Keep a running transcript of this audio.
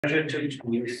Pleasure to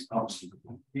introduce Remy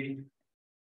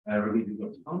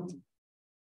Dubertrand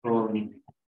from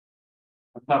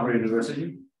Northumbria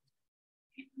University.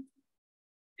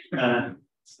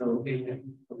 So we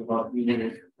talk about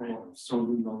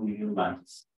solving nonlinear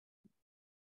lines.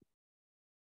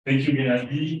 Thank you,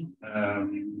 Gennady.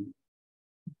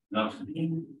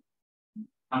 Lovely.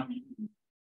 Happy to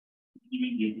give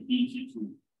the opportunity to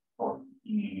talk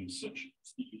in such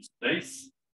a space.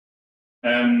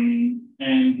 And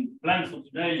the plan for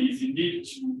today is indeed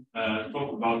to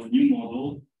talk about a new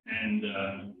model and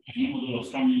new model of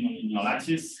strongly nonlinear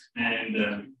lattice. And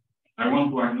I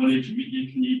want to acknowledge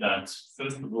immediately that,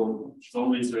 first of all, it's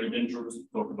always very dangerous to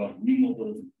talk about new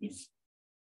models because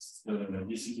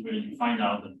this is where you find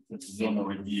out that the zone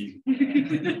already.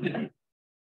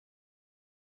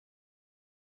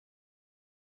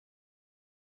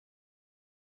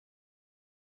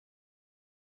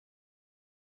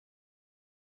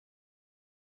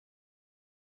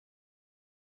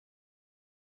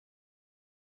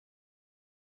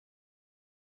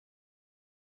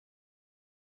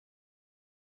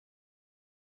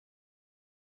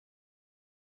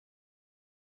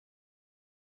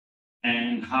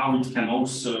 And how it can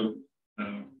also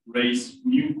raise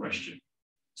new questions.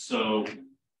 So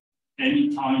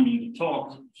anytime in the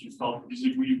talk, if you start to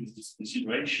disagree with this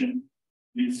consideration,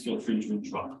 please feel free to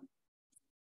interrupt.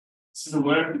 This is a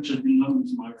work which has been done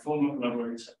with my former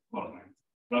collaborator, well, my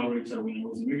collaborator when I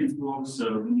was in grad school,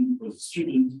 so Remy was a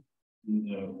student,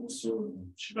 and also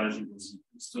Shivaji was in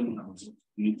Boston, I was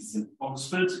in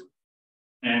Oxford,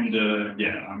 and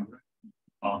yeah, I'm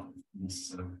part of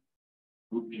this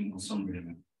group in Northumbria.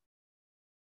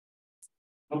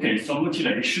 Okay, so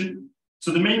motivation.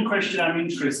 So the main question I'm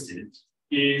interested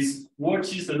is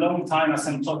what is the long time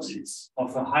asymptotics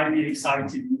of a highly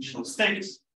excited initial state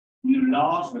in a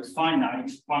large but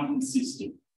finite quantum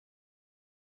system?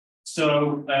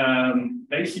 So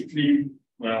basically,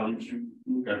 well, if you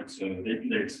look at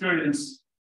day-to-day experience,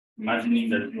 imagining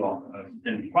that you are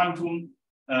in quantum,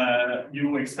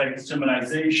 you expect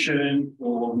stabilization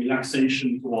or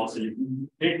relaxation towards an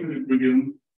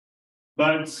equilibrium.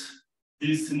 But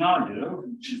this scenario,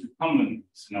 which is a common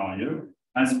scenario,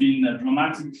 has been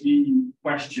dramatically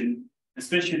questioned,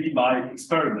 especially by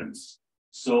experiments.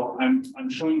 So I'm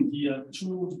showing here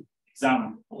two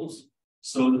examples.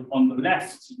 So on the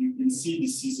left, you can see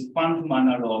this is a quantum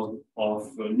analog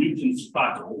of Newton's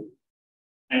paddle.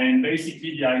 And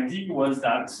basically the idea was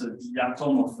that the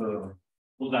atom of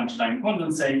Einstein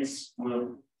condensates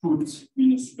were put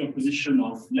in a superposition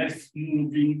of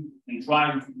left-moving and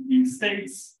right-moving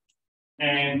states.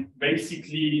 And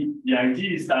basically, the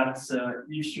idea is that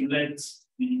if you let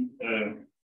the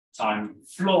time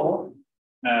flow,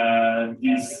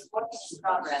 this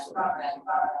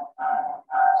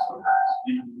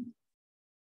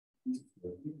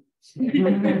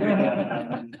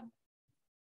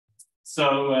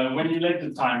so when you let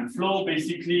the time flow,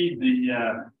 basically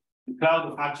the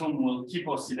cloud of atoms will keep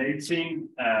oscillating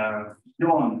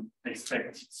beyond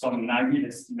expected some naive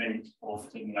estimate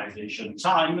of thermalization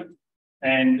time.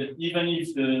 And even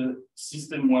if the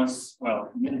system was,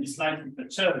 well, maybe slightly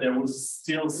perturbed, there was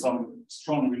still some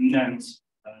strong remnant,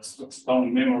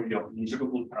 strong memory of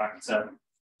injectable character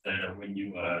when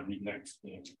you neglect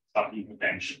the starting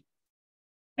potential.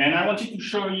 And I wanted to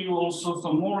show you also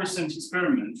some more recent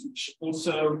experiments, which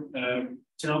also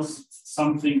tells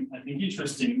something I think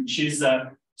interesting, which is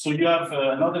so you have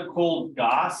another cold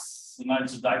gas, so now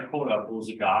it's a dipolar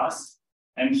Bose gas.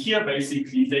 And here,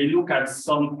 basically, they look at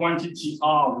some quantity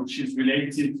R, which is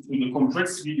related to the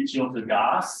compressibility of the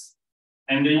gas.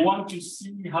 And they want to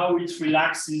see how it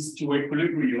relaxes to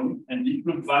equilibrium and the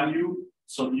equilibrium value.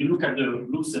 So you look at the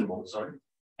blue symbol, sorry.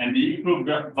 And the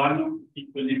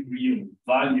equilibrium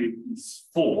value is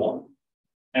 4.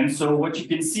 And so what you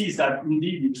can see is that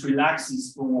indeed it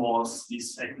relaxes towards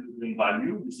this equilibrium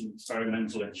value with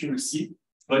experimental accuracy.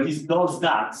 But it does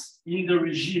that in the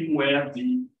regime where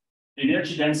the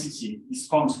energy density is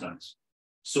constant.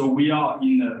 So we are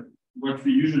in what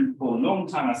we usually call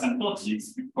long-time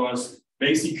asymptotics because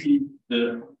basically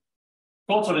the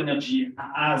total energy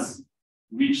has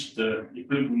reached the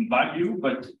equilibrium value,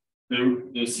 but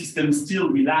the system still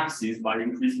relaxes by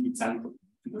increasing its entropy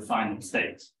to the final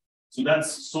state. So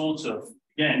that's sort of,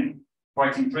 again,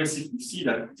 quite impressive to see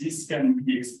that this can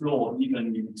be explored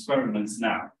even in experiments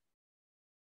now.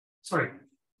 Sorry,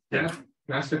 yeah. Can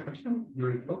I ask you a question?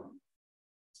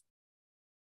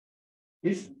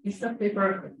 Is that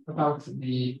paper about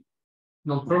the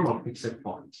non-thermal fixed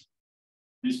point?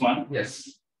 This one?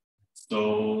 Yes.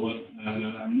 So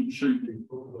I'm not sure.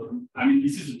 I mean,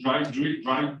 this is a dry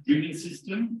drilling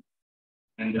system,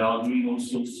 And they are doing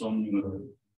also some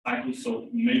cycles. So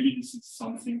maybe this is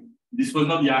something. This was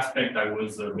not the aspect I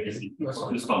was basically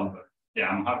focused on, but yeah,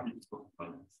 I'm happy to talk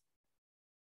about this.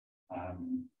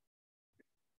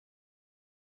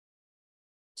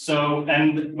 So,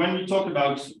 and when we talk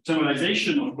about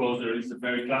thermalization, of course, there is a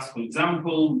very classical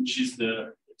example, which is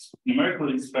the numerical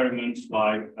experiment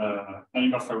by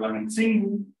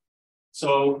Fermi-Past-Ulam-Tsingou.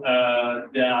 So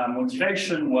their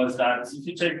motivation was that if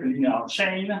you take a linear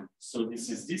chain, so this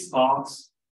is this part,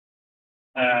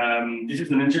 this is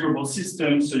an integrable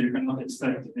system, so you cannot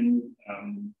expect any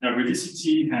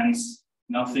ergodicity, hence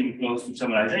nothing close to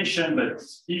thermalization. But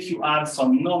if you add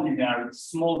some nonlinearity,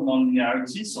 small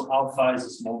nonlinearity, so alpha is a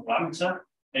small parameter,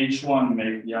 H1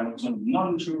 makes the Hamiltonian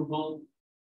non-integrable.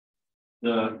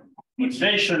 The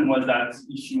motivation was that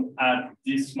if you add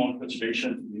this small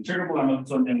perturbation to the integrable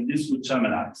Hamiltonian, this would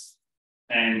thermalize.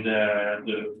 And I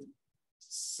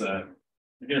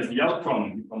guess the outcome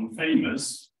become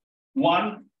famous.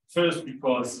 One, first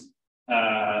because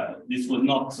this was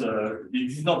not,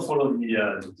 it did not follow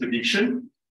the prediction.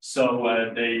 So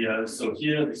so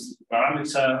here this is the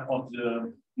parameter of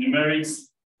the numerics,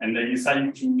 and they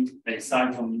decided to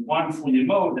excite only one Fourier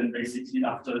mode, and basically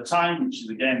after a time, which is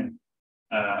again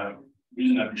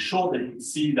reasonably short, they could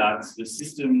see that the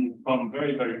system would come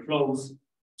very, very close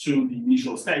to the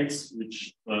initial states,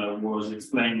 which was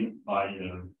explained by,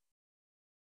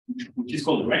 which is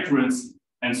called recurrence.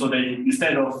 And so they,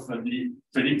 instead of the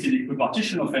predicted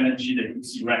equipartition of energy, they could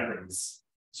see recurrence.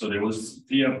 So there was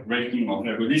clear breaking of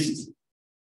ergodicity.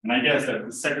 And I guess that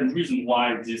the second reason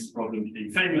why this problem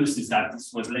became famous is that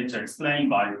this was later explained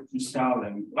by Pascal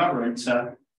and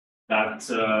collaborator, that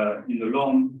in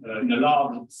the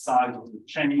large size of the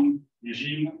chain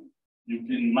regime, you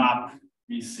can map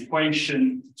this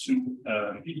equation to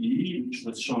PDE, which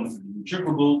was shown to be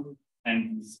integrable, and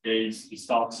in this case, we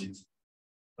started.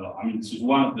 I mean, this is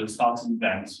one of the starting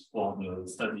events for the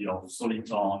study of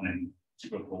soliton and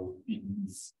typical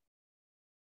PDEs.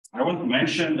 I want to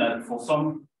mention that for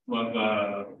some who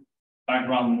have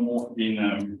background more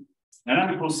in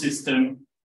dynamical system,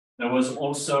 there was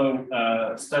also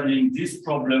studying this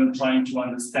problem, trying to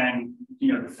understand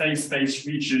the phase space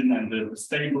region and the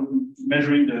stable,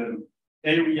 measuring the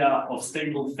area of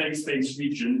stable phase space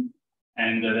region.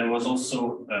 And there was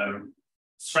also a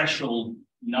threshold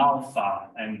in alpha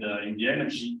and in the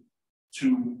energy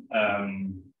to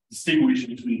distinguish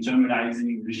between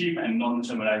thermalizing regime and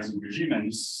non-thermalizing regime. And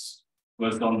this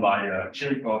was done by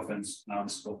Cherikov, and now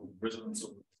it's called resonance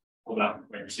of overlap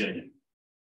criteria.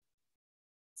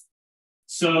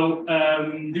 So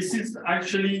this is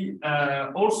actually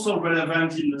also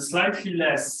relevant in a slightly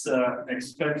less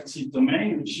expected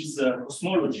domain, which is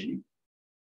cosmology.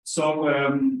 So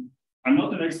I'm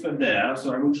not an expert there,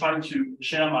 so I will try to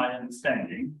share my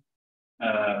understanding.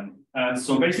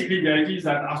 So basically, the idea is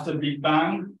that after Big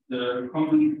Bang, the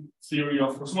common theory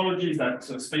of cosmology is that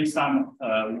space-time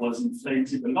was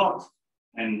inflated a lot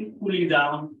and cooling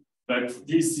down, but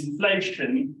this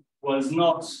inflation was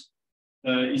not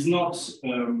is not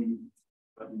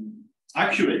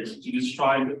accurate to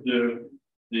describe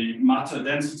the matter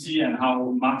density and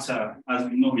how matter, as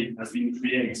we know it, has been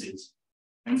created.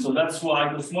 And so that's why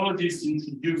cosmologists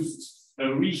introduced a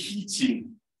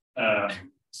reheating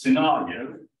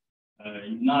scenario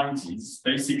in the 90s.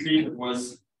 Basically, it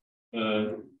was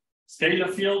a scalar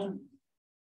field,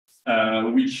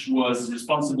 which was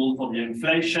responsible for the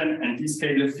inflation, and this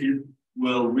scalar field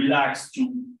will relax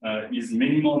to its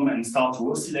minimum and start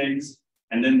to oscillate.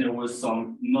 And then there was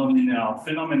some nonlinear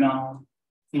phenomena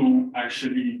to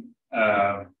actually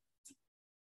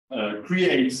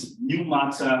create new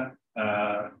matter,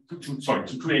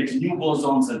 to create new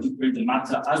bosons and to create the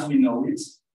matter as we know it.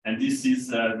 And this is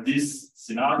this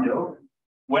scenario.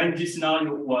 When this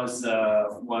scenario was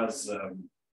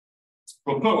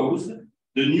proposed,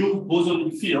 the new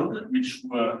boson field, which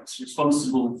was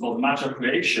responsible for the matter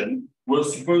creation,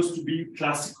 was supposed to be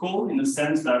classical in the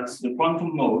sense that the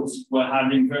quantum modes were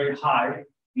having very high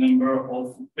number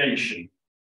of occupation.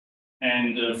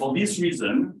 And for this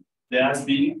reason, there has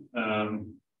been,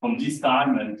 from this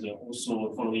time and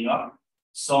also following up,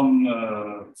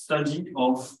 some study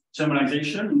of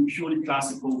thermalization in purely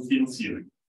classical field theory.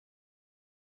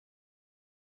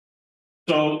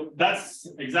 So that's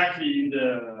exactly in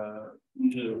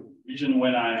the region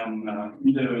when I am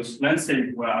in the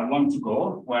landscape where I want to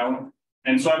go. Well,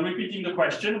 and so I'm repeating the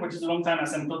question, which is a long time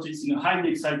asymptotics in a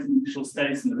highly excited initial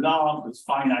states in a large but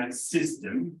finite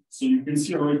system. So you can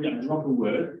see already I drop a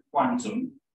word,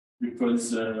 quantum,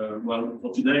 because, well,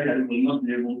 for today I will not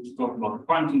be able to talk about the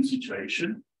quantum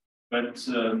situation. but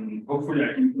hopefully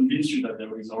I can convince you that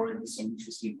there is already some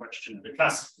interesting question at the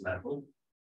classical level.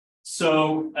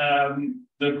 So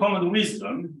the common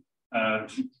wisdom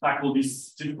to tackle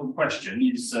this difficult question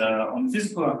is on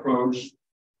physical approach.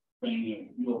 When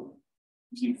you're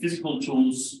using physical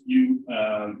tools, you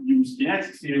use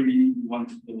kinetic theory, you want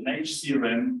to do an H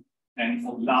theorem, and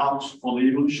for the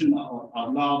evolution at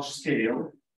large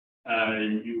scale,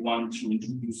 you want to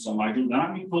introduce some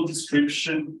hydrodynamical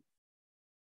description.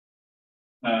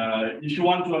 If you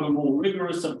want to have a more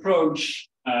rigorous approach,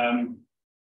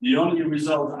 the only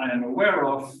result I am aware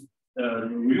of, the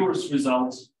rigorous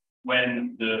result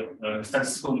when the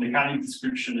statistical mechanic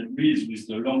description agrees with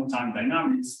the long-time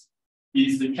dynamics,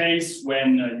 is the case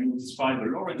when you describe a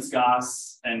Lorentz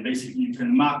gas and basically you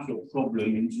can map your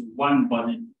problem into one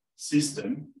body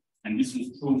system. And this was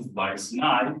proved by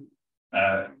Sinai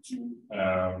to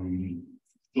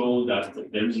show that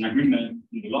there is an agreement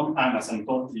in the long-time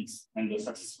asymptotics and the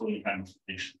statistical mechanics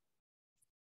prediction.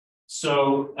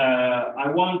 So I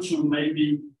want to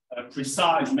maybe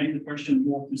make the question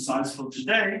more precise for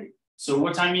today. So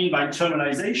what I mean by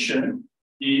thermalization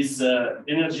is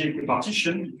energy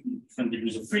equipartition, different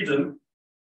degrees of freedom.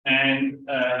 And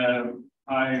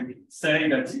I say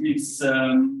that it's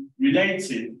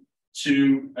related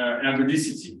to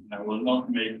ergodicity. I will not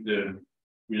make the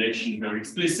relation very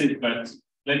explicit, but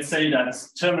let's say that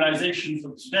thermalization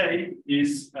for today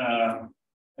is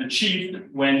achieved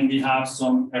when we have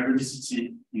some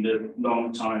ergodicity in the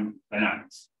long-time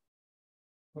dynamics.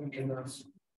 Can I ask?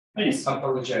 Please. I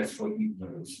apologize for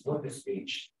ignorance. What is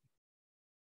H?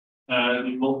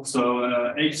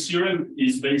 So H theorem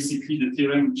is basically the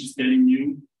theorem which is telling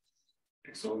you,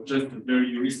 so just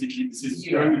very heuristically, this is the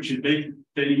theorem which is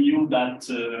telling you that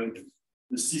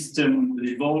the system will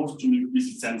evolve to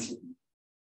increase its entropy.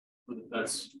 So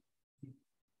that's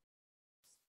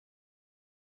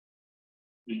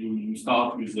you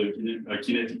start with a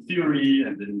kinetic theory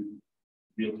and then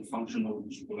build a function of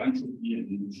the entropy and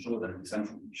then you show that this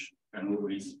entropy can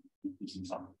always increase in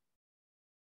time.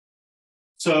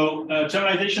 So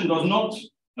thermalization does not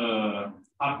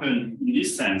happen in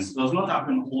this sense, does not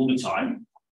happen all the time.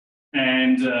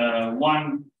 And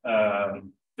one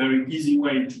very easy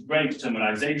way to break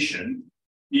thermalization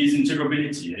is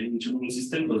integrability. An integrable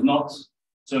system does not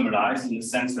thermalize in the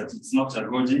sense that it's not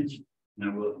ergodic. And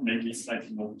I will make it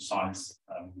slightly more precise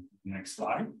next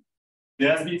slide.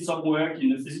 There has been some work in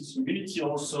the physics community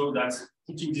also that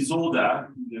putting disorder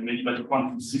in the many-body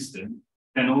quantum system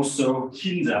can also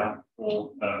hinder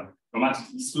or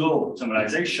dramatically slow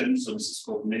thermalization. So this is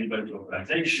called many-body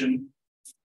localization.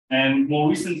 And more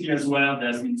recently as well,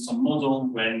 there's been some model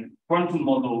when quantum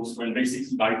models, when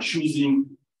basically by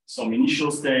choosing some initial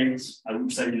states, I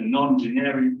would say in a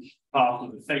non-generic part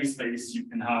of the phase space, you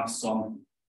can have some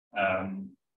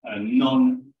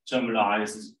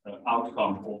non-thermalized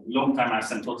outcome, or long-time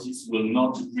asymptotics will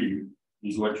not agree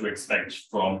with what you expect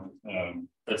from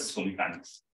statistical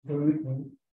mechanics.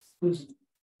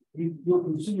 You're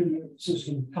considering a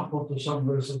system coupled to some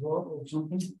reservoir or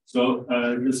something? So,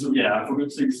 yeah, I forgot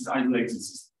to say this is isolated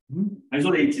system.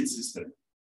 Isolated system.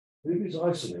 If it's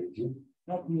isolated,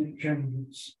 how can it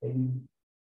change when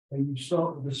you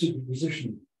start with a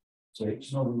superposition state?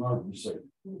 It's not an either state.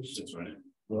 That's right.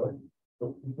 Right?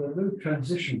 But if there are no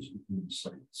transitions between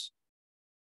states,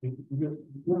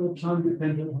 you're a time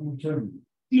dependent on the term.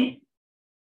 No.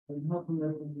 And how can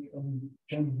there be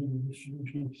change in the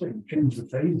distribution of state? Change the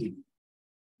phasing.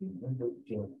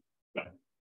 Right.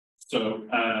 So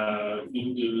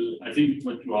I think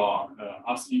what you are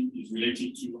asking is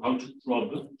related to how to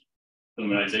probe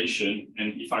thermalization.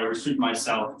 And if I restrict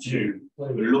myself to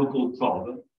a local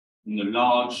probe in a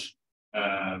large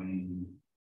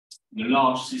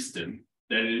system,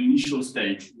 then an initial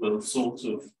state will sort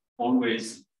of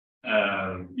always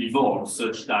evolve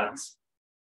such that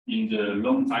in the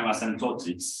long-time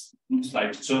asymptotics, looks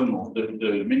like thermal,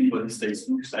 the many-body states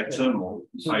looks like thermal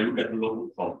if I look at the local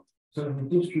probe. So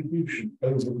the distribution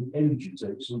over the energy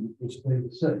states will stay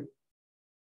the same.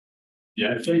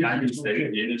 Yeah, the energy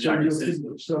state.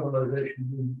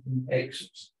 Stabilization in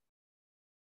X.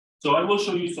 So I will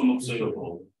show you some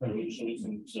observable. But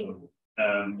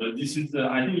this is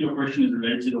I think your question is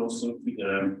related also to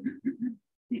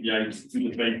the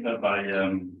paper by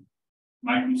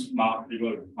Marcus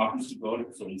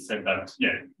Dubertrand. So he said that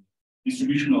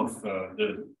distribution of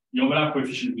the overlap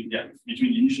coefficient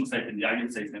between the initial state and the ideal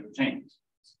state never changes.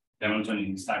 Hamilton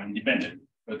is time independent,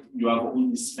 but you have all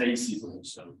these phases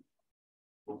also.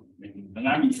 Making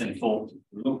dynamics and for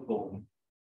the local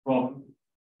problem,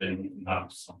 then you can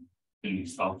have some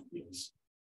things out with.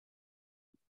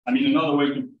 I mean, another way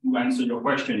to answer your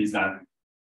question is that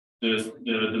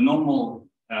the normal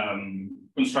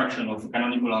construction of a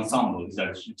canonical ensemble is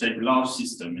that you take a large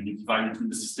system and you divide it into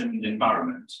the system and the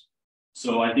environment.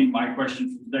 So I think my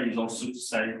question for today is also to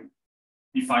say,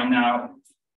 if I now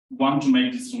want to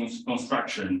make this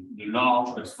construction the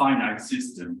large but finite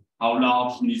system, how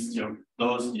large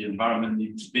does the environment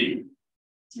need to be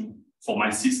for my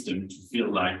system to feel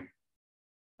like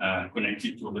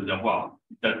connected to a reservoir,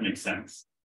 if that makes sense?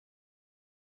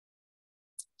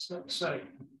 So, sorry,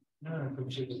 no,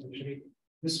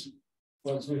 this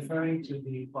was referring to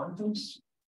the quantums?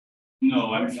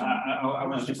 No, I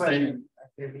was just saying.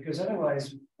 Okay, because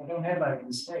otherwise, I don't have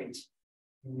eigenstate.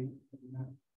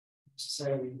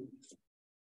 Necessarily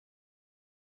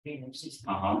being a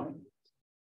system.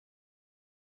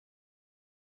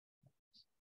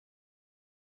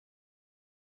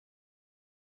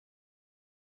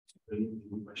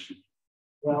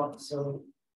 Well, so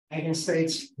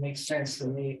eigenstates make sense to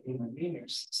me in a linear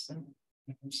system.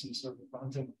 Some sort of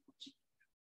quantum.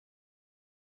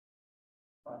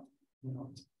 But, you know,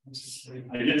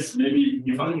 I guess maybe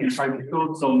if I could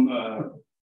put some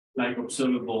like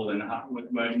observable and what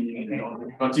I mean in a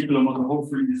particular model,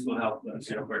 hopefully this will help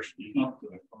answer your question. If not,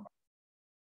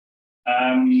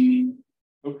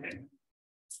 okay.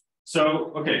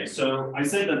 So I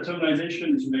said that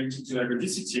terminalization is related to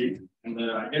ergodicity, and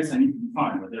I guess I need to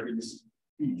define what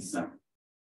ergodicity is.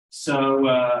 So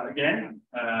again,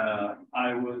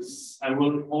 I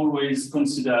will always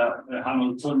consider a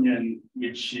Hamiltonian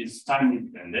which is time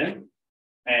independent,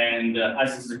 and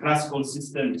as is the classical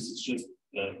system, this is just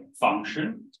a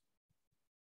function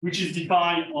which is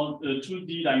defined on a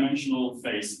 2D dimensional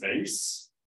phase space,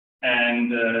 and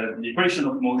the equation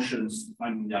of motions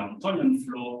defined in the Hamiltonian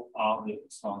flow are the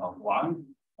standard one,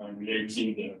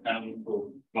 relating the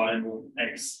canonical variable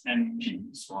x and p.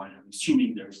 So I am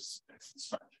assuming there's a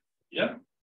structure. Yeah.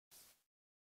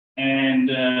 And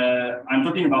I'm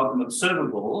talking about an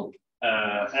observable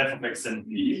f of x and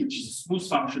p, which is a smooth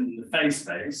function in the phase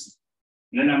space.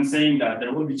 And then I'm saying that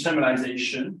there will be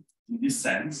channelization in this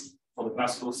sense for the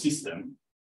classical system,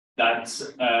 that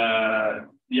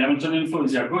the Hamiltonian flow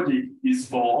is ergodic is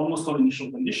for almost all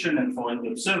initial condition, and for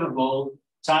the observable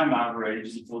time average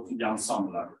is equal to the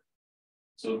ensemble average.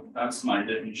 So that's my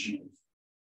definition of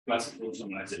classical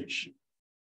channelization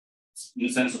in the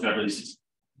sense of ergodicity.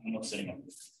 I'm not saying that.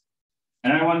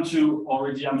 And I want to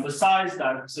already emphasize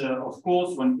that, of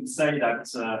course, one could say that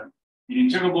in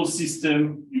integrable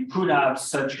system, you could have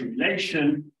such a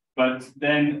relation, but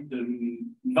then the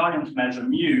invariant measure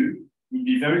mu would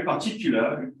be very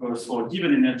particular, because for a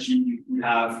given energy, you could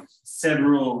have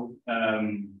several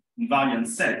invariant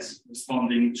sets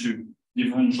responding to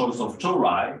different choices of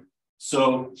tori.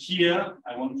 So here,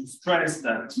 I want to stress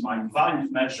that my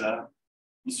invariant measure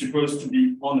is supposed to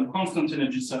be on a constant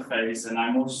energy surface, and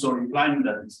I'm also implying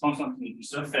that this constant energy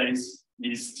surface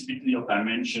is typically of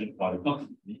dimension, well, not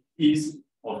typically, is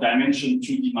of dimension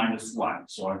 2D minus 1.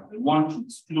 So I want to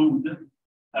exclude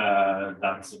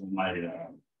that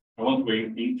I want to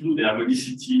include the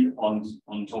ergodicity on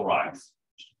torides.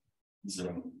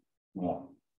 More.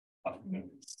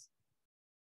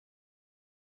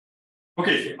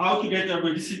 Okay, how to get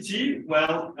ergodicity?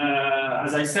 Well,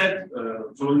 as I said,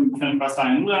 following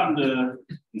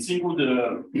Fermi-Past-Ulam-Tsingou, the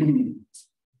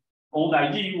old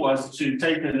idea was to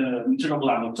take an integrable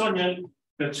Hamiltonian,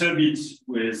 perturb it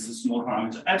with a small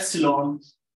parameter epsilon,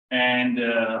 and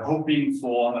hoping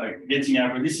for getting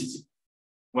ergodicity.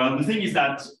 Well, the thing is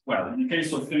that, well, in the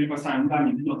case of Fermi-Past-Ulam,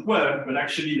 it did not work, but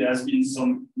actually there has been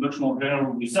some much more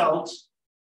general results.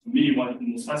 To me, one of the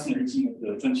most fascinating of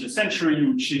the 20th century,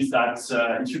 which is that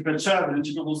if you perturb an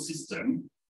integrable system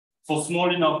for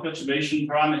small enough perturbation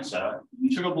parameter,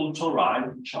 integrable tori,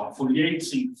 which are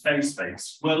foliating phase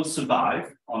space, will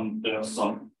survive under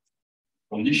some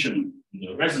condition in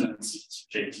the resonance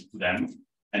associated to them.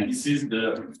 And this is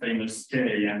the famous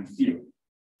KAM theorem.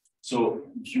 So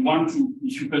if you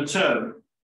perturb,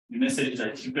 the message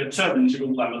that if you perturb an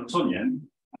integrable Hamiltonian,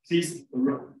 at least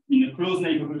in a close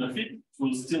neighborhood of it,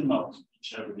 will still not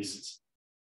reach ergodicity.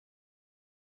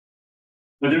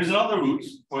 But there is another route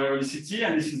for ergodicity,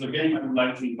 and this is the game I would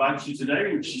like to invite you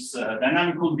today, which is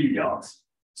dynamical billiard.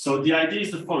 So the idea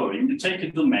is the following: you take a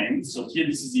domain. So here,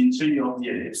 this is the interior of the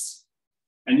ellipse,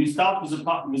 and you start with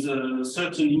a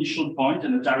certain initial point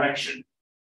and a direction.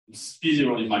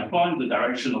 P0 is my point. The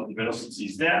direction of the velocity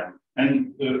is there,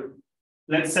 and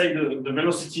let's say the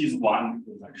velocity is 1,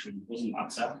 because actually it doesn't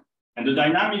matter. And the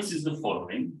dynamics is the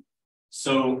following.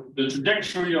 So the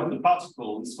trajectory of the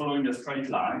particle is following a straight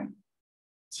line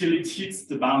till it hits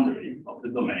the boundary of the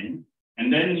domain.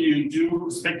 And then you do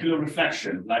specular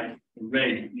reflection, like a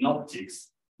ray in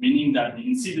optics, meaning that the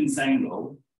incidence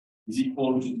angle is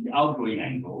equal to the outgoing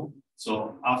angle.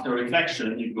 So after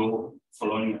reflection, you go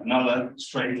following another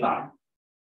straight line.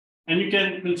 And you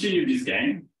can continue this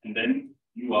game, and then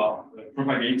you are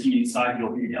propagating inside your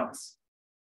billiards.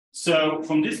 So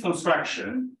from this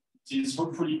construction, it is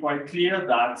hopefully quite clear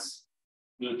that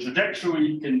the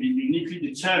trajectory can be uniquely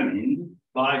determined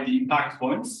by the impact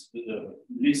points, the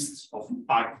list of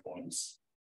impact points.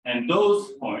 And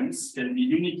those points can be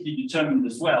uniquely determined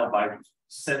as well by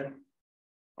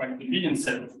quite convenient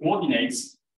set of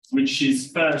coordinates, which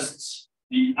is first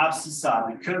the abscissa,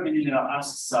 the curvilinear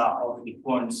abscissa of the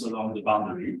points along the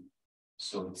boundary.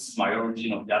 So this is my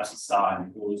origin of the abscissa, and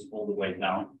it goes all the way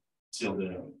down till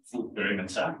the full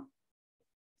perimeter.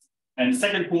 And the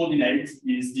second coordinate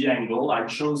is the angle. I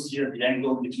chose here the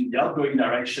angle between the outgoing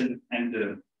direction and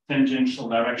the tangential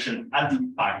direction at the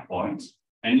impact point.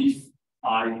 And if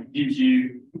I give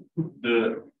you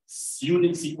the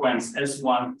unit sequence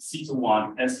S1,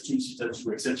 θ1, S2,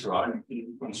 θ2, etc., you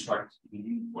can reconstruct in a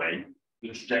unique way the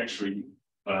trajectory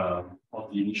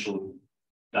of the initial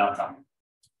data.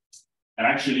 And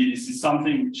actually, this is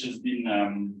something which has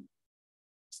been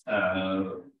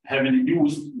heavily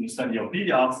used in the study of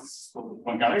billiards. This is called the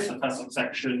Poincaré surface of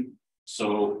section.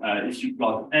 So if you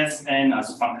plot Sn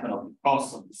as a function of the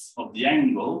cos of the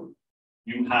angle,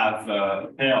 you have a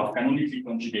pair of canonically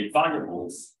conjugate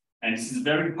variables. And this is a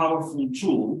very powerful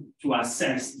tool to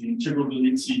assess the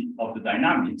integrability of the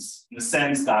dynamics, in the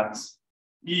sense that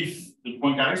if the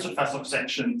Poincaré surface of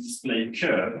section display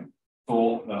curve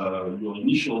for your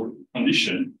initial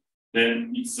condition,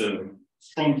 then it's a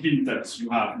strong hint that you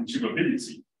have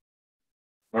integrability.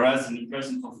 Whereas in the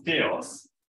presence of chaos,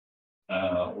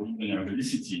 or even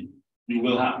ergodicity, you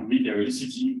will have, with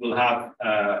ergodicity, you will have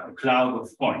a cloud of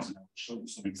points. And I'll show you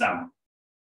some examples.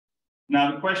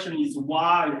 Now, the question is,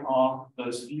 why are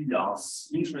those billiards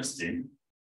interesting?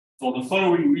 For the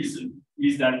following reason,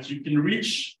 is that you can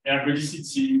reach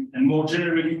ergodicity, and more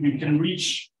generally, you can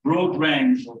reach broad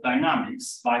range of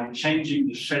dynamics by changing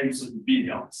the shapes of the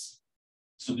billiards.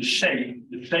 So the shape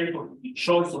of the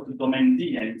choice of the domain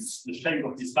D and the shape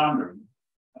of this boundary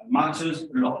matters a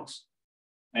lot.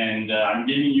 And I'm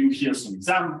giving you here some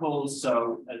examples.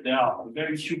 So there are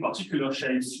very few particular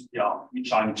shapes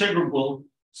which are integrable.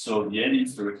 So the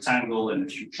ellipse, the rectangle, and a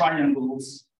few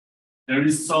triangles. There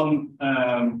is some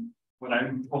what I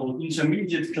would call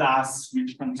intermediate class,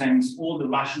 which contains all the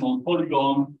rational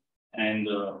polygon and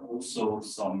also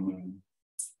some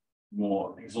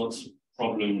more exotic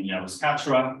problem in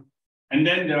Yaroscatra. And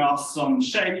then there are some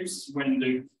shapes when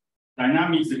the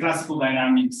dynamics, the classical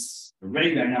dynamics, the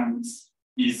ray dynamics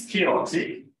is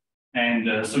chaotic.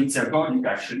 And so it's ergodic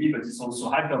actually, but it's also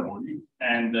hyperbolic.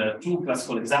 And two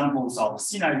classical examples are the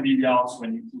senile billiards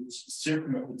when you put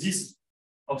circular disc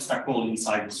obstacle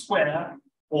inside the square,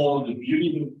 or the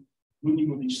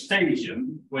Budimovich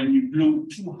stadium when you glue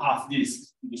two half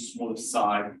discs to the smaller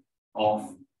side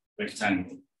of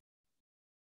rectangle.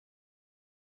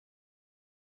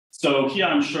 So here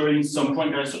I'm showing some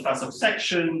Poincaré surface of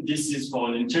section. This is for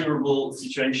an integrable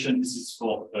situation. This is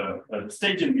for the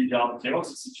stadium billiard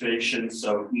chaotic situation.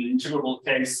 So in the integrable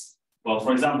case, well,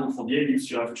 for example, for the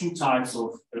ellipse, you have two types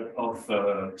of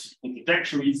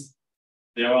trajectories.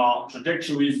 There are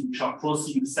trajectories which are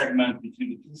crossing the segment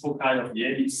between the two foci of the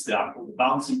ellipse. They are called the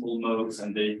bouncing ball modes,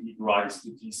 and they give rise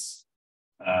to these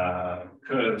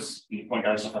curves in the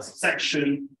Poincaré surface of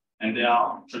section. And there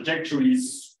are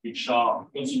trajectories which are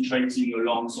concentrating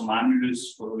along some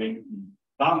annulus following the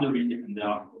boundary, and they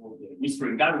are called the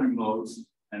whispering gallery modes.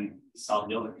 And these are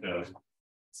the other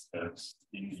curves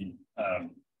in the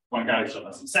Poincaré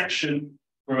surface of section.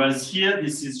 Whereas here,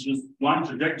 this is just one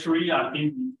trajectory. I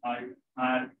think I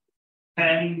had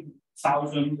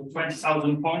 10,000 or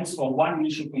 20,000 points for one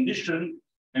initial condition.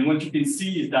 And what you can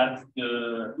see is that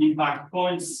the impact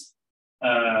points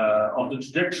of the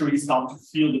trajectory start to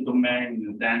fill the domain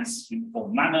in a dense,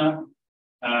 uniform manner.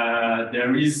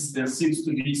 There seems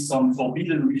to be some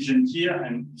forbidden region here,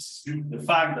 and this is due to the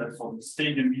fact that for the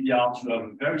stadium billiard, you have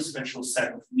a very special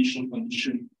set of initial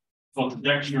conditions for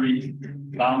trajectory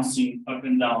bouncing up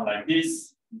and down like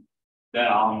this. They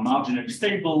are marginally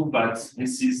stable, but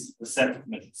this is a set of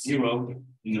metric zero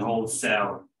in the whole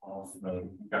cell of the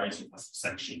Poincaré surface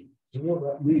section. So what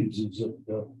that means is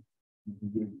that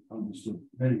we understood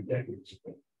many decades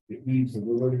ago. It means that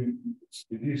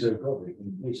it is ergodic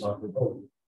and it is hyperbolic.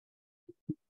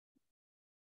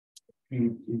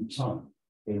 In time,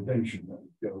 the invention that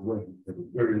would go away for a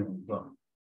very long time.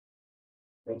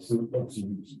 That's the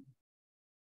reason.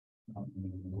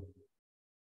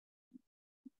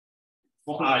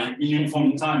 for I in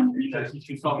uniform time, because if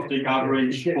you start to take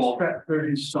average It gets for trapped for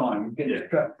its time, gets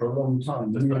trapped for a long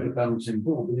time, then you have a balancing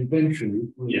ball, but eventually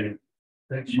it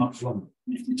takes much longer.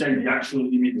 if you take the actual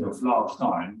limit of large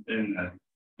time, then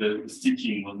the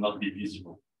sticking will not be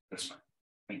visible. That's fine.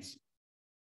 Thanks.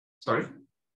 Sorry?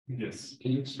 Yes.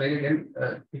 Can you explain again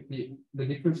the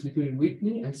difference between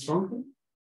weakly and strongly?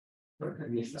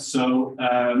 So,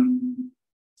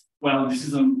 well, this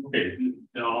is okay.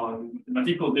 There are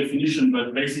mathematical definition,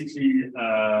 but basically,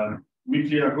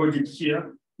 weakly ergodic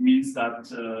here means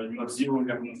that you have zero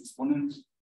Lagrange exponent,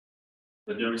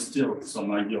 but there is still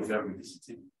some idea of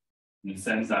ergodicity. In the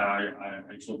sense that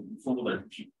I told you before that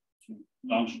if you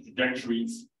launch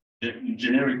trajectories,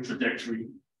 generic trajectory,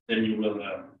 then you will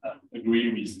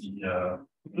agree with the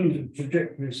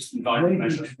trajectories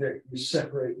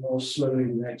separate more slowly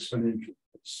than exponential,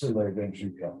 but still they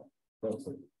eventually come.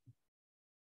 Perfect.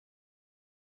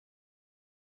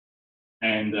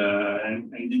 And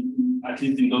at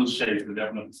least in those shapes, the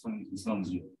Lagrange exponent is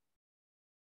non-zero.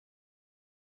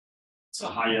 It's a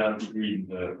higher degree in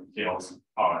the chaos.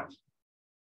 All right.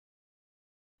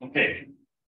 Okay.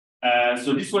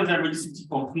 So this was ergodicity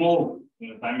for small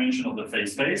dimension of the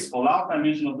phase space. For large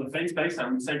dimension of the phase space, I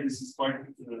would say this is quite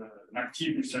an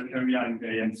active research area in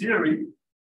AM theory.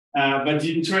 But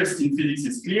the interest in physics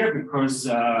is clear because,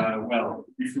 well,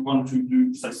 if you want to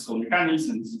do statistical mechanics,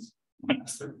 and this is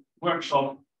a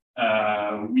workshop,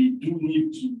 we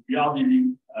are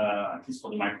dealing, at least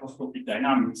for the microscopic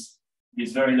dynamics,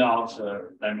 with very large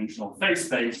dimensional phase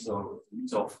space, so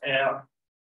units of air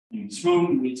in this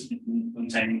room, which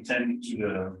containing 10 to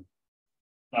the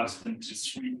plus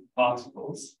 23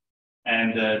 particles.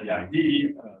 And the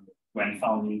idea, when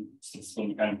founding statistical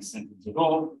mechanics centuries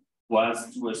ago,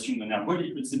 was to assume an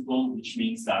ergodic principle, which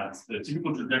means that the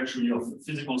typical trajectory of a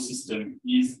physical system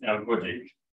is ergodic.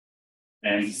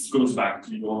 And this goes back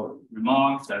to your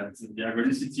remark that the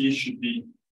ergodicity should be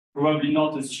probably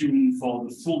not assumed for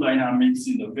the full dynamics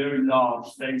in the very large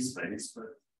phase space, but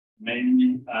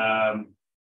mainly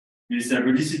this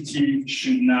ergodicity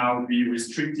should now be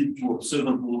restricted to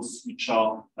observables which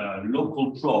are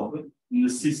local probe in the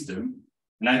system.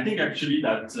 And I think actually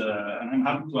that, and I'm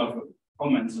happy to have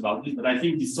comments about this, but I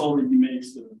think this already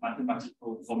makes the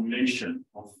mathematical formulation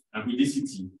of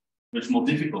ergodicity much more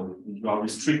difficult when you are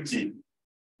restricting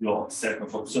your set of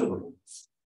observables.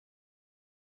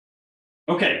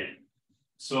 Okay,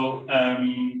 so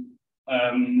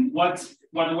what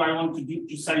do I want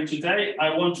to say today?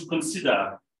 I want to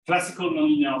consider classical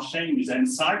nonlinear chain with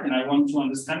insight, and I want to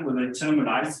understand whether it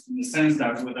thermalized in the sense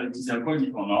that whether it is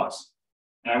ergodic or not.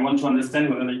 And I want to understand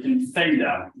whether they can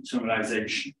failure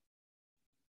thermalization.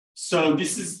 So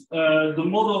this is the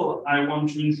model I want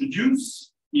to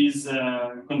introduce is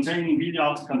containing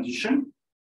billiard condition.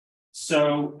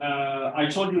 So I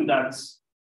told you that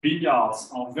billiards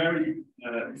are very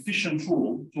efficient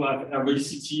tool to have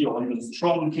ergodicity or even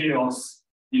strong chaos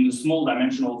in the small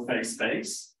dimensional phase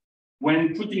space.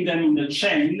 When putting them in the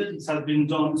chain, this has been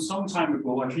done some time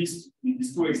ago, at least in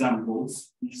these two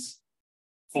examples,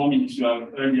 for me, if you have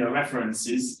earlier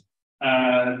references.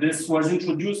 This was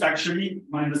introduced, actually,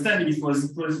 my understanding it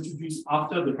was introduced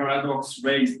after the paradox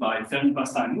raised by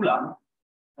Fermi-Past-Ulam.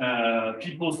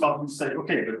 People started to say,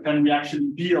 okay, but can we actually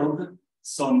build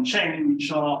some chain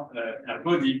which are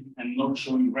ergodic and not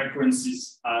showing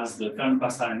recurrences as the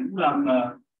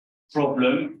Fermi-Past-Ulam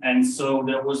problem? And so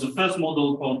there was a first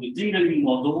model called the Dingling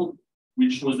model,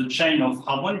 which was a chain of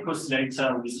harmonic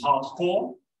oscillator with hard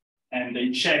core. And they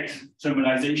checked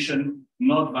thermalization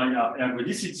not via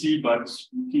ergodicity, but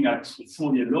looking at the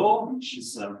Fourier law, which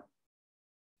is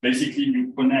basically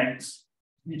you connect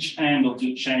each end of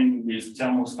the chain with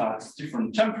thermostats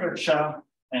different temperature,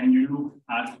 and you look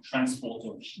at the transport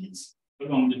of heat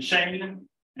along the chain.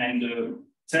 And the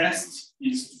test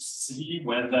is to see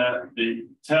whether the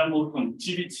thermal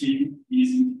conductivity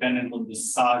is independent of the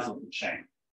size of the chain.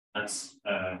 That's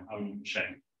how you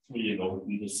check Fourier law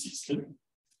in the system.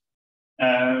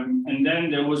 And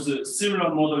then there was a similar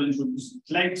model introduced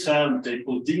later, they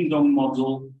call ding-dong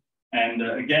model. And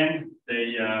again,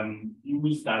 they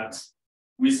use that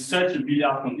with such a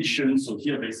billiard condition. So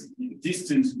here, basically, the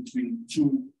distance between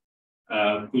two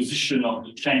positions of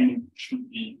the chain should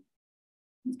be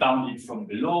bounded from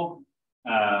below.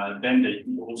 Then they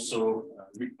could also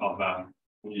recover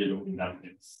Fourier law in that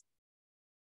case.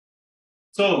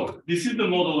 So this is the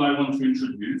model I want to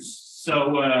introduce.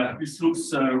 So this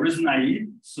looks reason naive.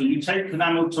 So you take an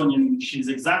Hamiltonian, which is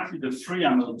exactly the free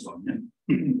Hamiltonian.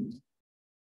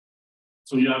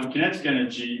 So you have kinetic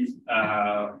energy,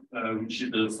 which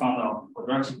is the standard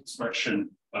quadratic expression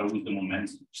with the moment,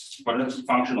 quadratic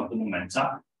function of the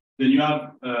momenta. then you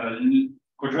have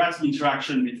quadratic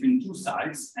interaction between two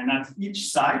sides, and at each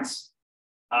side,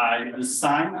 I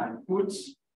put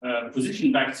a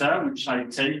position vector, which I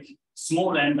take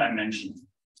small n dimensions.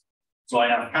 So I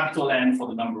have capital N for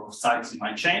the number of sides in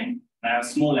my chain, and I have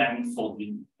small n for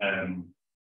the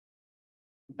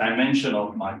dimension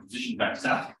of my position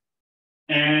vector.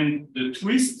 And the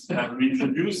twist that we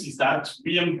introduce is that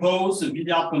we impose a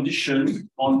billiard condition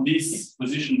on this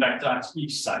position vector at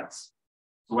each side.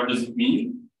 So what does it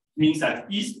mean? It means that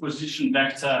each position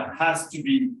vector has to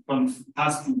be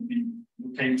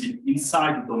located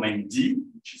inside the domain D,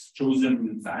 which is chosen in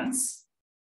advance.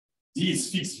 D is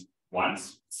fixed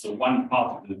once, so one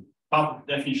part of the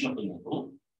definition of the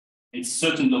model. Its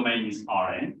certain domain is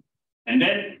Rn. And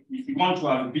then, if we want to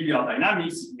have billiard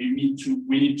dynamics, we need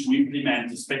to implement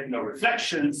the specular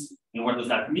reflections. And what does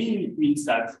that mean? It means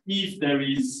that if there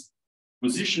is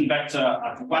position vector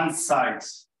at one side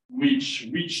which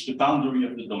reach the boundary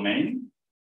of the domain,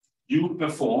 you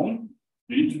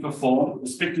need to perform a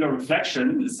specular reflection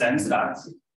in the sense that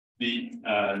the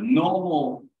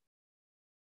normal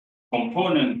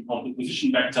component of the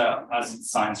position vector has its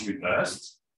signs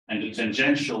reversed, and the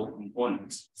tangential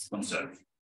component is conserved.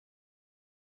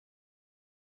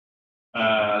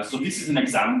 So this is an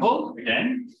example,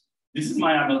 again. This is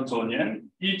my Hamiltonian.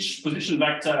 Each position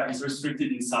vector is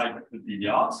restricted inside the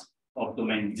billiard of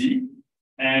domain D.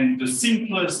 And the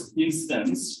simplest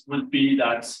instance would be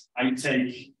that I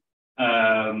take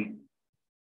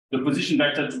the position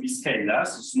vector to be scalar,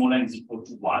 so small n is equal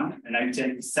to 1, and I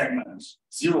take the segment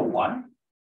 0, 1.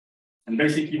 And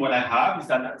basically what I have is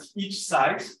that at each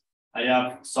side, I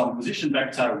have some position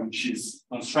vector which is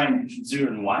constrained between 0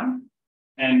 and 1.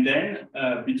 And then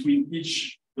between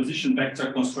each position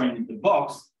vector constrained in the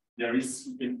box, there is,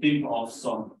 you can think of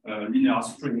some linear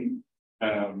string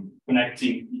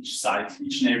connecting each side,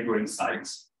 each neighboring site.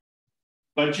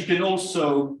 But you can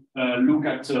also look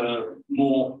at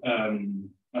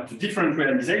at a different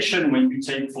realization when you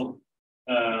take for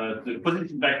the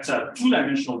position vector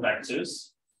two-dimensional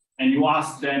vectors, and you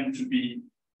ask them to be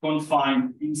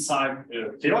confined inside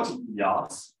chaotic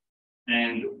billiards.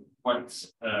 And what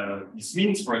this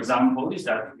means, for example, is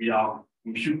that we are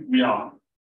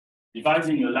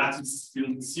devising a lattice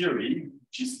field theory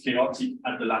which is chaotic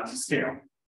at the lattice scale,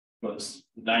 because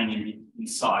the dynamic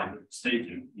inside the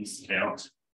stadium is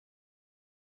chaotic.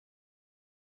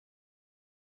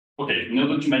 Okay, in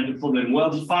order to make the problem well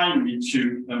defined, we need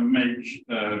to make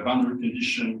a boundary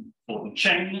condition for the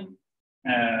chain.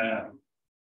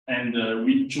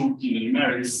 We took in the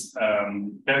numerics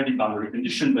periodic boundary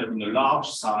condition, but in the large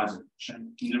size of the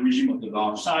chain. In the regime of the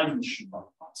large size, we should not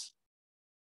pass.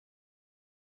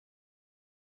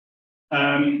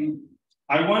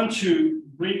 I want to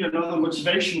bring another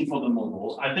motivation for the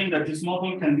model. I think that this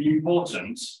model can be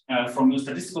important from a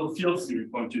statistical field theory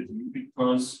point of view,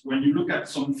 because when you look at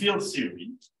some field theory,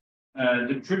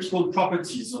 the critical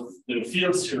properties of the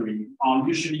field theory are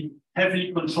usually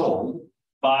heavily controlled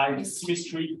by the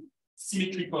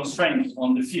symmetry constraints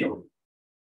on the field.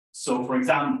 So, for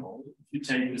example, if you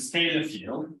take a scalar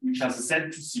field, which has a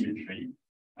Z2 symmetry,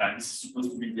 this is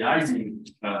supposed to be the Ising,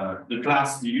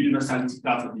 the universality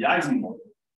class of the Ising model.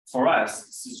 For us,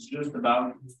 this is just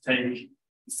about to take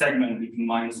the segment between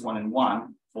 -1 and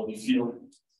 1 for the field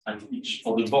at each,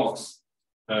 for the box,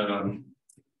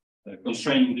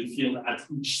 constraining the field at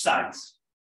each side.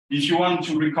 If you want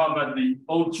to recover the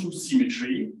O2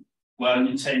 symmetry, well,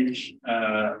 you take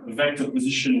a vector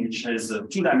position which has a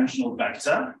two-dimensional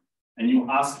vector, and you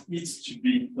ask it to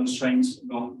be constrained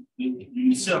along the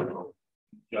unit circle.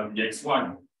 You have the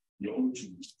x1, the O2.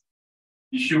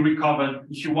 If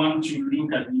you want to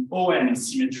look at the ON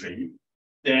symmetry,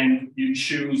 then you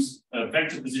choose a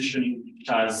vector position which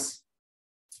has,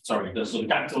 sorry, so the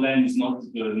capital N is not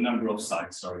the number of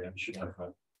sides. Sorry, I should have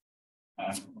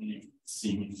only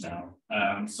seen it now.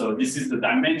 So this is the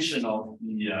dimension of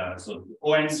the, so the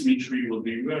ON symmetry will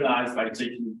be realized by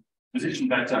taking position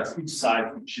vector at each side,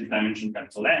 which is dimension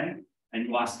capital N, and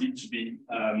you ask it to be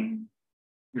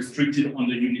restricted on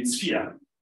the unit sphere.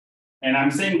 And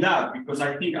I'm saying that because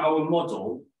I think our model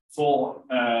for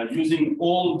using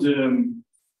all the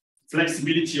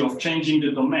flexibility of changing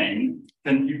the domain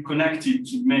can be connected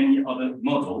to many other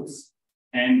models.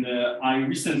 And I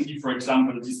recently, for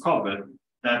example, discovered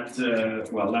that,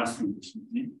 well, last week,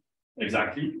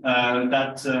 exactly,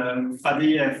 that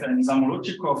Fadeev and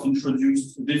Zamolodchikov introduced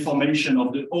the deformation of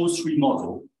the O3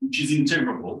 model, which is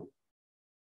integrable.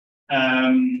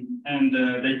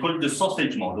 They call it the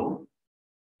sausage model.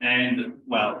 And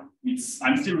well,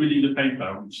 I'm still reading the paper,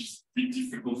 which is a bit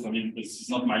difficult for me because it's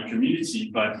not my community,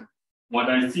 but what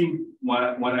I think,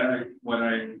 what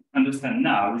I understand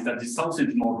now is that the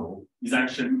sausage model is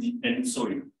actually the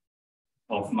ellipsoid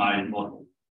of my model.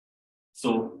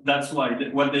 So that's why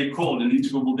what they call an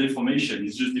integrable deformation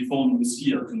is just deforming the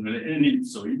sphere to an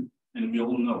ellipsoid, and we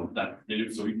all know that the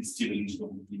ellipsoid is still an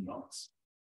integrable billiard.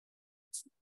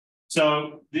 So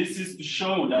this is to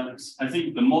show that I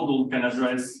think the model can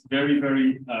address very,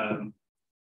 very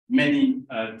many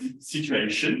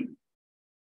situations,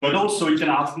 but also it can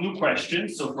ask new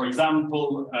questions. So for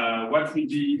example, what would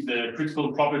be the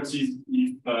critical properties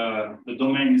if the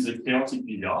domain is a chaotic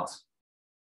billiard?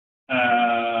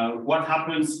 What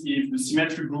happens if the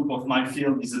symmetry group of my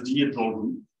field is a dihedral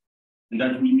group? And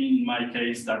that will mean in my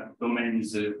case that domain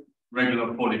is a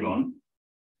regular polygon.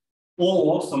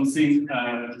 Or something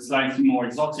slightly more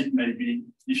exotic, maybe,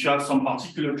 if you have some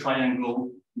particular triangle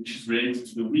which is related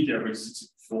to the weak ergodicity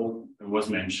before I was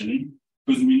mentioning,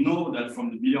 because we know that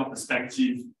from the billiard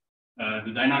perspective,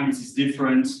 the dynamics is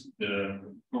different, the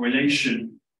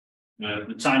correlation,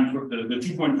 the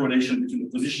 2-point correlation between the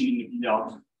position in the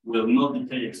billiard will not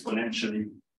decay exponentially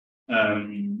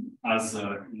as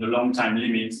in the long time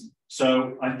limit.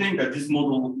 So I think that this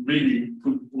model really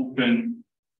could open,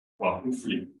 well,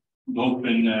 hopefully,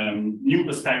 open new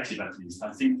perspective at least.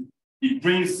 I think it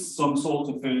brings some sort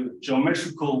of a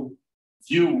geometrical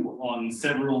view on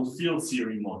several field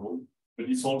theory models, but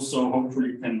it's also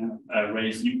hopefully can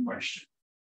raise new questions.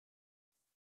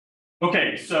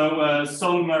 Okay, so I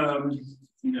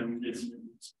think I'm getting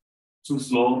too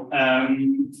slow.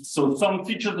 So some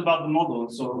features about the model.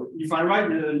 So if I write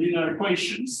the linear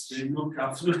equations, they look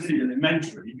absolutely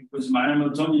elementary because my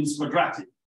Hamiltonian is quadratic.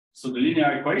 So the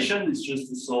linear equation is just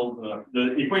to solve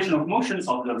the equation of motions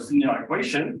of the linear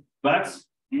equation, but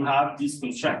you have this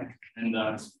constraint. And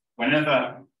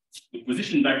whenever the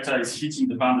position vector is hitting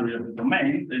the boundary of the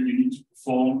domain, then you need to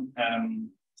perform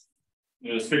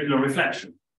specular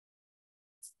reflection.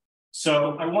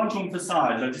 So I want to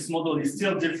emphasize that this model is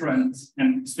still different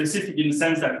and specific in the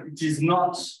sense that it is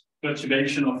not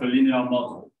perturbation of a linear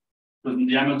model. Because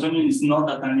the Hamiltonian is not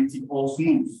analytic or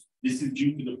smooth. This is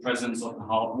due to the presence of the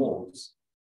hard walls.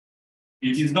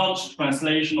 It is not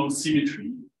translational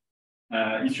symmetry.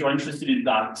 If you're interested in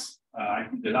that, I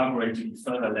could elaborate a bit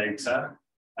further later.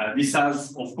 This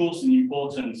has, of course, an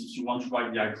importance if you want to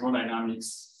write the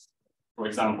hydrodynamics, for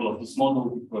example, of this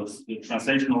model, because the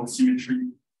translational symmetry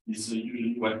is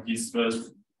usually what gives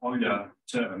first Euler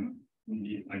term in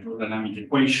the hydrodynamic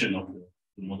equation of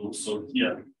the model. So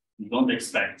here, we don't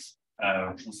expect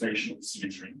translational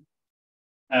symmetry.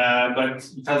 But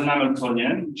it has an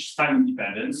Hamiltonian, which is time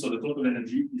independent, so the total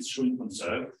energy is surely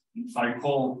conserved. If I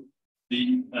call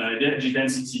the energy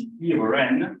density E over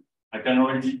N, I can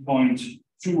already point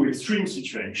to extreme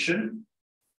situation.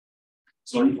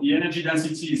 So if the energy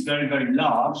density is very, very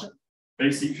large,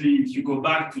 basically, if you go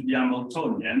back to the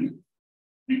Hamiltonian,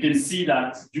 you can see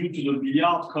that due to the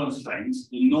billiard constraints,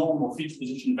 the norm of each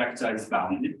position vector is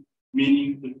bounded,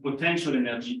 meaning the potential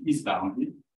energy is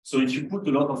bounded. So if you put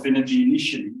a lot of energy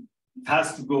initially, it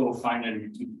has to go finally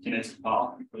to the kinetic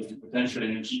part because the potential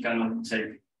energy cannot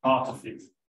take part of it.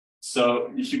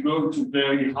 So if you go to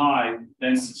very high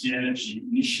density energy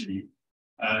initially,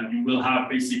 you will have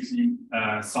basically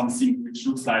something which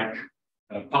looks like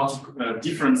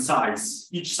different sides.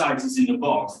 Each side is in a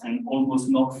box and almost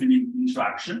not feeling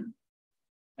interaction.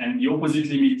 And the opposite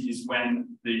limit is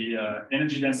when the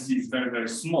energy density is very, very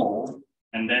small.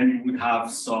 And then you would have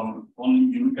some,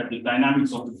 only you look at the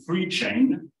dynamics of the free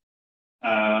chain,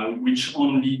 which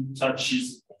only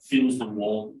touches, fills the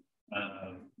wall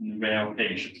in rare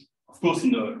occasions. Of course,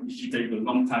 if you take the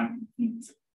long time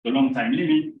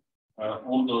limit,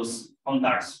 all those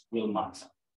contacts will matter.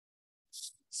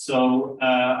 So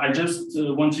I just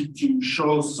wanted to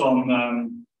show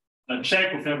some a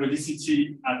check of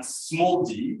ergodicity at small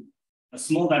d, a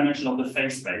small dimension of the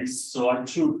phase space. So I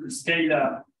took a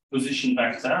scalar position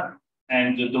vector,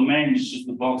 and the domain is just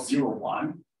the box 0,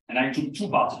 1. And I took two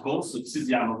particles, so this is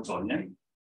the Hamiltonian.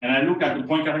 And I look at the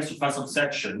Poincaré surface of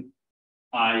section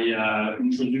I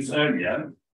introduced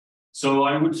earlier. So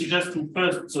I would suggest to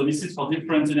first, so this is for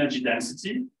different energy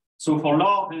density. So for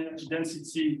large energy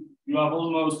density, you have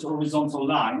almost horizontal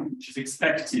line, which is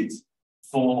expected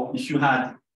for if you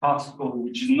had particle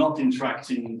which is not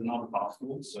interacting with another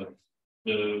particle. So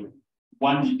the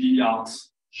 1D billiard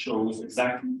shows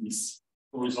exactly this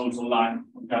horizontal line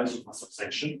on the surface of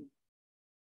section.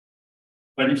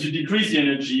 But if you decrease the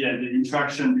energy and the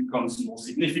interaction becomes more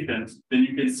significant, then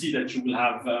you can see that you will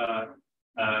have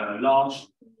a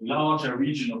larger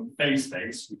region of the phase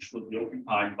space, which will be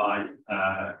occupied by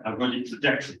ergodic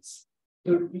trajectories.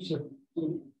 So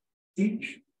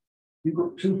each You've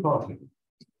got two particles.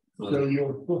 So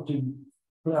you're putting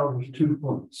cloud with 2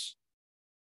 points.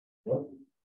 What?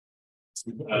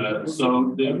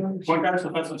 So the quantile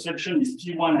surface of section is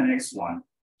P1 and X1.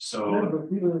 So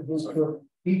for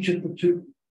each of the two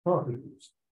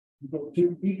particles, you've got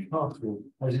each particle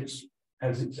has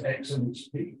its X and its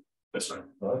P. that's right.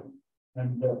 Right?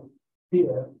 And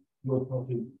here you're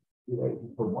plotting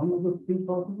for one of the two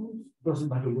particles, doesn't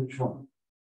matter which one.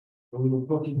 So you're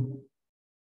plotting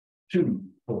 2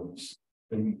 points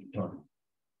at each time.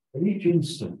 At each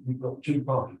instant, you've got 2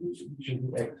 particles, which is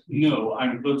the X. No,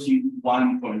 I'm plotting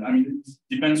 1 point. I mean, it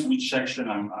depends which section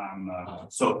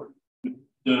so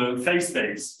the phase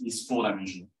space is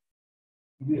 4-dimensional.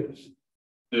 Yes.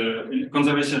 The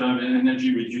conservation of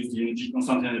energy reduces the energy,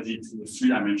 constant energy to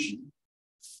 3-dimensional.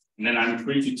 And then I'm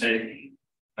free to take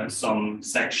some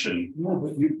section. No,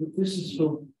 but this is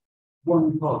for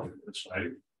one particle. That's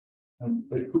right. And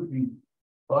it could be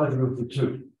either of the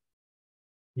two.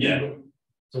 Yeah.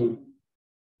 So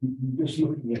you're just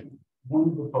looking at one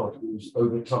of the particles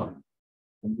over time.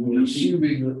 And you're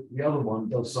assuming that the other one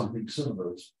does something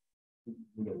similar.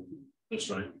 That's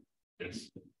right.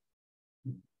 Yes.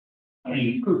 I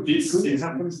mean, could this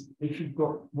happen if you've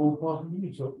got more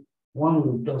particles. So one of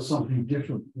them does something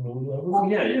different from all the others. Oh,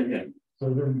 yeah. So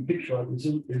then the picture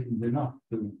isn't enough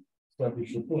to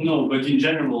establish the point. No, but in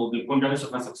general, the quantile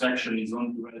surface of section is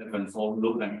only relevant for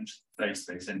low-dimensional phase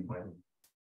space anyway.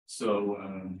 So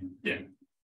yeah.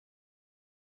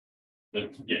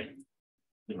 But yeah,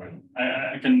 you're right.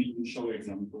 I can even show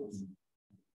examples.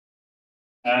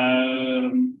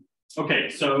 Okay,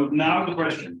 so now the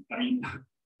question. I mean,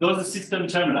 does the system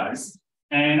terminalize?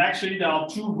 And actually, there are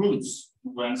 2 routes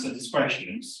to answer these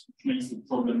questions, which makes the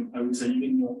problem, I would say,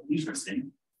 even more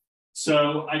interesting.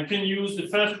 So I can use the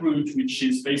first route, which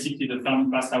is basically the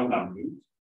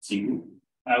Fermi-Past-Ulam-Tsingou,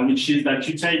 which is that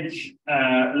you take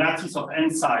a lattice of n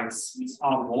sides with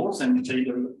R balls and you take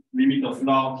the limit of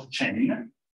large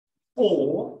chain,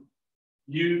 or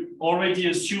you already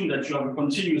assume that you have a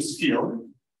continuous field,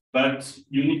 but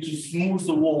you need to smooth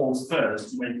the walls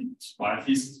first to make it, well, at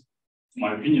least, in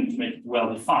my opinion, to make it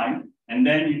well defined, and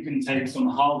then you can take some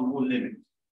hard wall limit.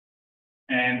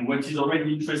 And what is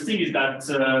already interesting is that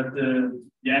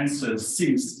the answers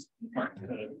seems,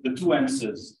 the 2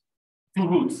 answers, 2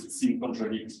 routes seem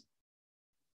contradict.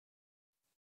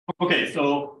 Okay,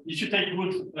 so if you take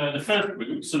route, the first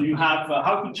route, so you have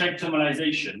how to check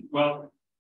thermalization. Well,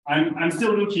 I'm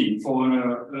still looking for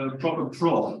a proper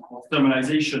proof of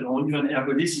thermalization or even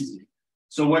ergodicity.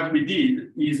 So what we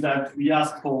did is that we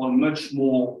asked for a much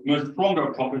stronger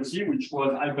property, which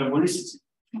was hyperbolicity,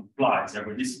 implies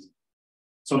ergodicity.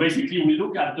 So basically, we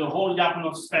look at the whole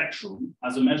Lyapunov spectrum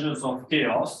as a measure of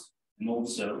chaos and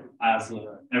also as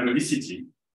ergodicity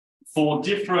for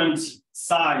different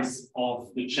size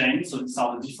of the chain. So these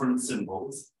are the different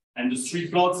symbols. And the 3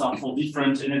 plots are for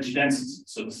different energy densities.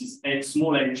 So this is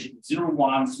small h equals 0,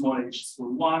 1, small h is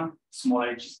equal 1, small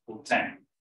h is equal 10.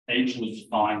 H will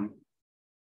define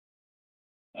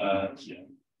here.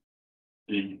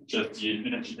 Just the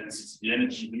energy density,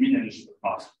 the mean energy of the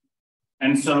particle.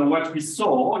 And so what we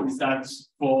saw is that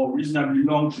for reasonably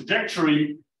long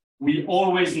trajectory, we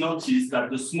always notice that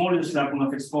the smallest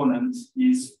Lyapunov exponent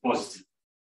is positive.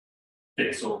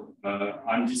 Okay, so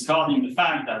I'm discarding the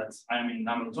fact that I'm in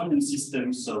a Hamiltonian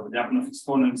system, so the Lyapunov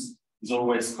exponents is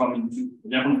always coming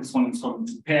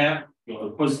to pair. You have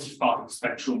a positive part of the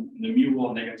spectrum and the mu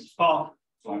or negative part.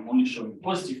 So I'm only showing the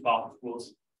positive part, of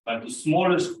course, but the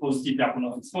smallest positive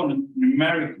Lyapunov exponent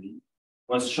numerically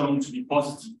was shown to be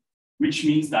positive, which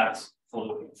means that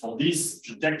for this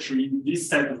trajectory, this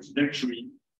set of trajectory,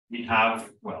 we have,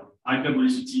 well,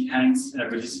 hyperbolicity, hence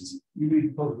ergodicity. You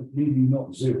mean positive, meaning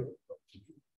not 0.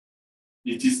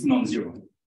 It is non-zero.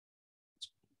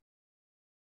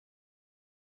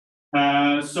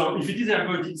 So if it is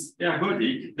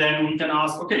ergodic, then we can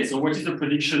ask, okay, so what is the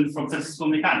prediction from statistical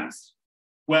mechanics?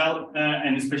 Well,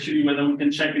 and especially whether we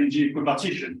can check energy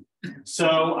equipartition. So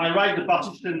I write the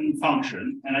partition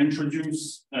function and I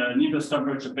introduce inverse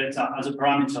temperature beta as a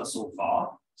parameter so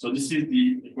far. So this is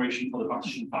the equation for the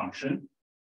partition function.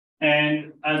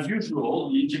 And as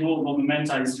usual, the integral over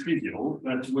momenta is trivial,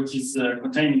 but what is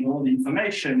containing all the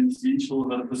information is the integral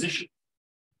over the position.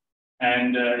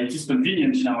 And it is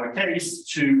convenient in our case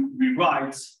to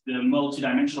rewrite the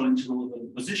multidimensional integral over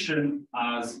the position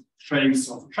as trace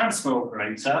of a transfer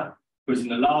operator, because in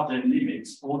the large n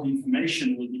limits, all the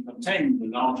information will be contained in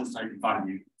the largest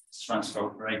eigenvalue transfer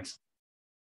operator.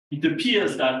 It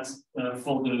appears that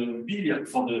for the billiard,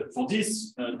 for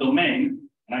this domain,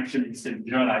 and actually it's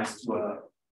generalized to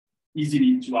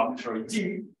easily to arbitrary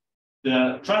d,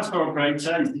 the transfer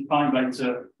operator is defined by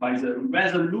the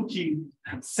rather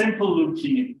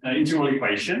simple-looking integral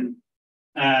equation,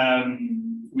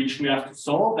 which we have to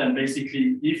solve. And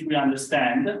basically, if we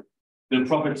understand the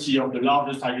property of the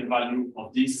largest eigenvalue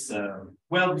of this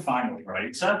well-defined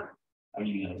operator, I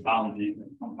mean, bounded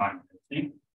and compact,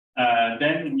 everything,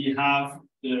 then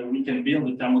we can build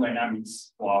the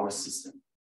thermodynamics for our system.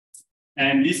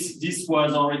 And this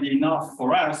was already enough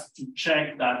for us to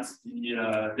check that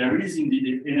there is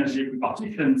indeed energy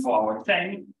equipartition for our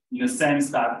chain, in the sense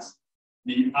that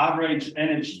the average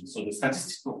energy, so the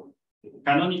statistical, the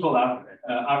canonical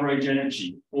average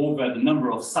energy over the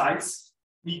number of sites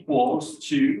equals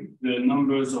to the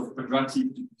numbers of quadratic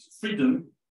degrees of freedom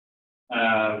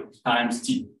times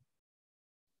T.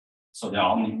 So there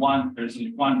are only there's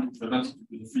only one quadratic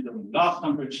degree of freedom in the large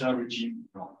temperature regime,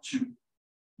 or two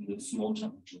in the small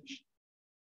temperature regime.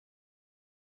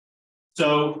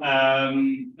 So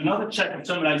another check of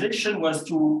thermalization was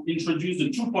to introduce the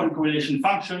two-point correlation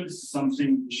function. This is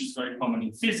something which is very common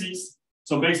in physics.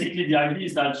 So basically, the idea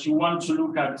is that you want to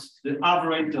look at the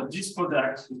average of this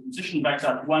product, the position vector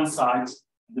at one side,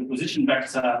 the position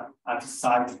vector at the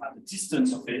side at the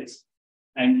distance of it,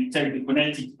 and you take the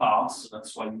kinetic part, so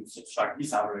that's why you subtract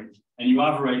this average, and you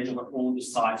average over all the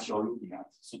sides you're looking at.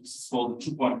 So this is called the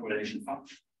two-point correlation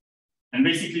function. And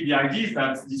basically, the idea is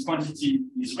that this quantity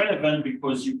is relevant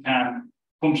because you can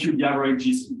compute the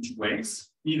averages in two ways,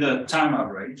 either time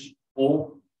average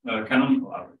or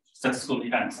canonical average, statistical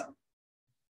mechanics average.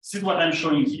 This is what I'm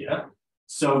showing here.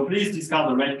 So please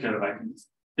discard the red curve. I can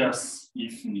discuss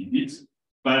if needed.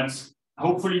 But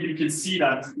hopefully you can see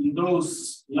that in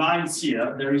those lines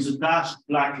here, there is a dashed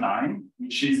black line,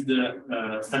 which is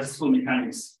the statistical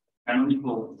mechanics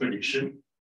canonical prediction.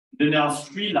 Then there are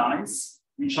three lines,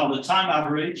 which are the time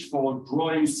average for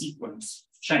drawing sequence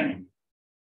chain.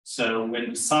 So when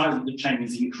the size of the chain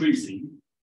is increasing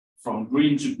from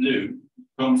green to blue, it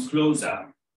comes closer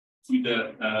to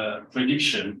the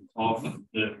prediction of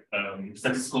the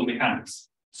statistical mechanics.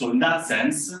 So in that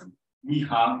sense, we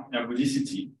have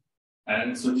ergodicity.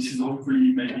 And so this is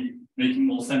hopefully maybe making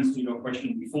more sense to your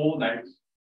question before, like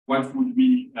what would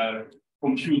we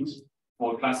compute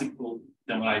for classical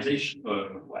thermalization,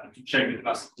 well, to check the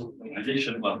classical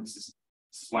thermalization? Well, this is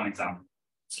one example.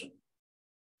 So,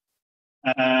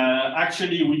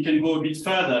 actually, we can go a bit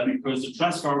further because the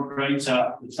transfer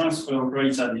operator,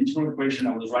 the integral equation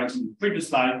I was writing in the previous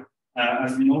slide,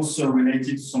 has been also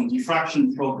related to some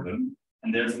diffraction problem.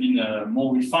 And there's been a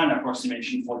more refined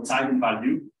approximation for its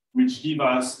eigenvalue, which give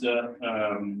us the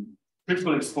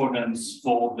critical exponents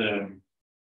for the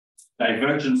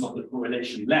divergence of the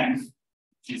correlation length,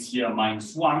 which is here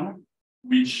 -1,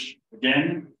 which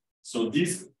again, so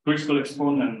this critical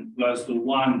exponent plus the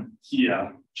one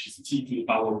here, which is t to the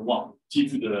power 1, t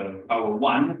to the power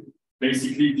 1,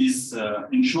 basically this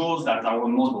ensures that our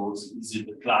model is in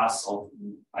the class of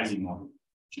the Ising model,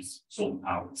 which is solved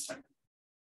out.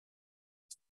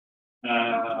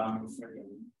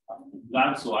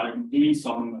 So I'm doing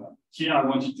some, here I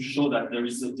wanted to show that there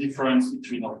is a difference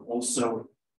between also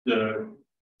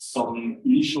some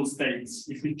initial states.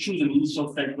 If we choose an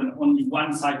initial state when only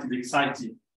one side is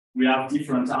excited, we have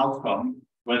different outcome,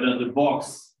 whether the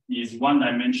box is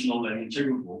one-dimensional and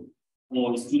integrable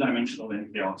or is two-dimensional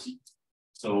and chaotic.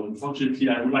 So unfortunately,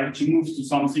 I would like to move to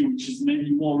something which is maybe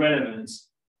more relevant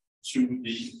to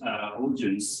the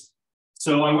audience.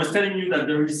 So I was telling you that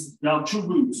there are two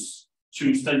routes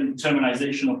to study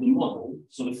thermalization of the model.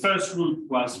 So the first route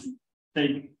was to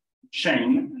take chain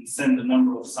and send the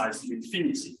number of sides to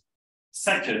infinity.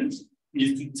 Second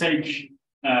is to take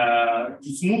to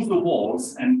smooth the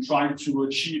walls and try to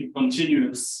achieve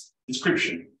continuous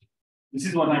description. This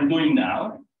is what I'm doing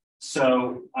now. So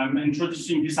I'm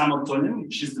introducing this Hamiltonian,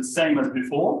 which is the same as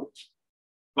before,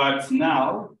 but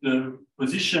now the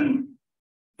position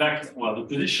vector, well, the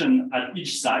position at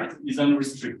each side is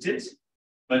unrestricted,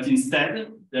 but instead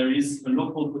there is a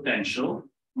local potential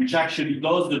which actually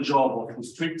does the job of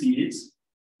restricting it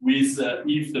with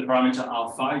if the parameter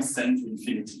alpha is sent to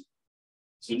infinity.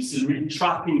 So this is really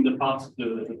trapping the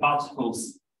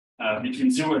particles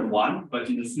between 0 and 1, but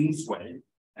in a smooth way.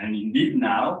 And indeed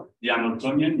now the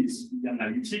Hamiltonian is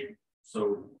analytic.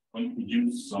 So when we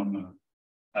use some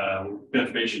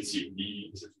perturbation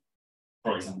CFD,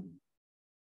 for example.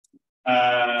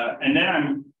 And then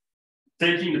I'm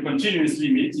taking the continuous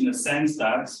limit in a sense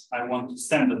that I want to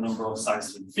send the number of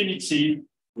sides to infinity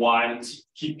while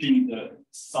keeping the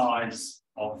size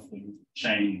of the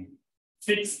chain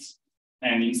fixed.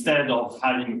 And instead of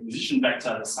having a position vector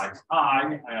at site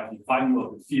I have the value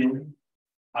of the field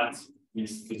at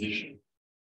this position.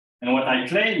 And what I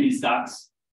claim is that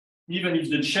even if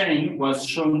the chain was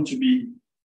shown to be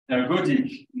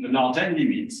ergodic in the large n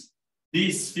limits,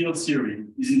 this field theory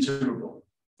is integrable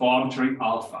for arbitrary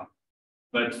alpha,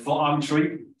 but for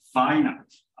arbitrary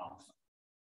finite alpha.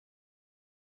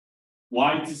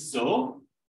 Why it is so?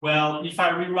 Well, if I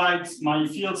rewrite my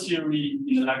field theory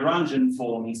in the Lagrangian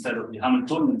form instead of the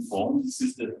Hamiltonian form, this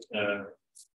is the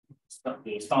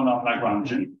standard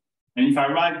Lagrangian. And if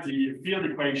I write the field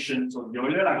equation, so the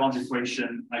Euler-Lagrange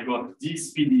equation, I got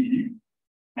this PDE,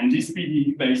 and this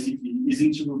PDE basically is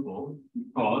integrable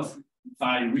because if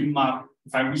I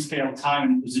rescale time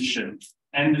and position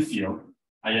and the field,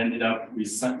 I ended up with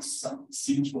some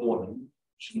siege order,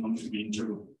 which is known to be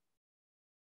integrable.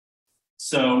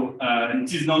 So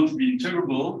it is known to be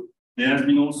integrable. There has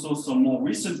been also some more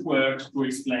recent work to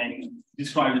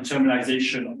describe the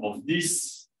terminalization of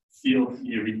this field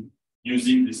theory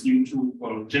using this new tool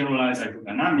called generalized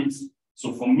hydrodynamics.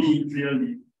 So for me,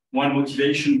 clearly, one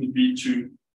motivation would be to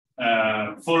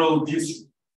follow this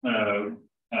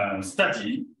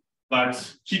study,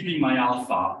 but keeping my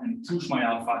alpha and push my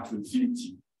alpha to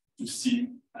infinity to see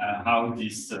how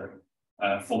this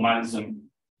formalism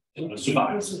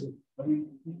survives. I mean,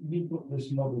 you put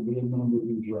this model with a number of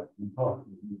interacting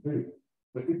particles in the video,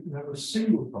 but if you have a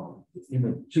single particle in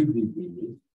a 2D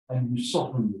video and you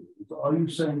soften it, are you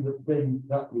saying that then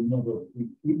that will never,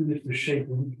 even if the shape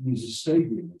of it is a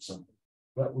stadium or something,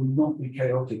 that will not be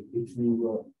chaotic if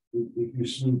you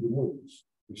smooth the walls?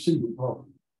 A single particle.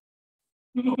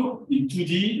 No, in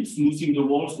 2D, smoothing the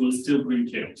walls will still bring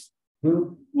chaos.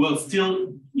 Will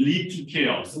still lead to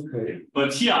chaos. Okay.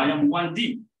 But here I am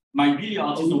 1D. My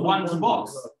billiard is a 1D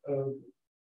box.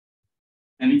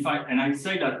 And I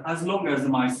say that as long as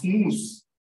I smooth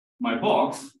my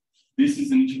box, this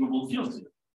is an integrable field theory.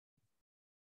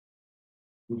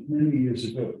 Many years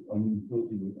ago,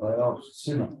 I asked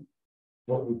Sinai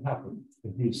what would happen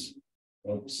if his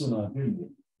Sinai billiard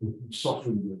would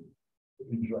soften the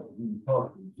interacting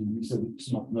particles, and he said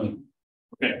it's not known.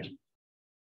 Okay.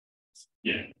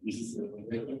 Yeah, this is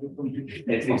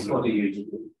At least 40 years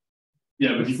ago.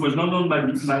 Yeah, but it was not known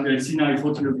by Sinai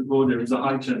 40 years ago. There is a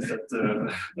high chance that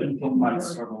might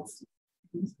struggle.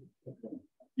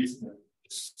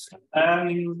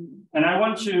 And I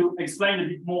want to explain a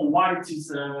bit more why it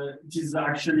is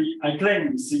actually, I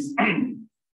claim this is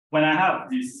when I have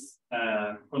this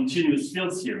continuous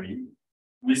field theory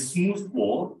with smooth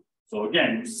wall. So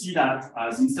again, you see that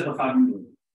as instead of having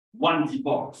a 1D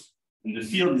box and the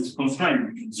field is constrained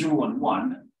between 0 and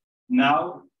 1,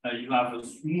 now you have a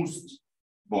smoothed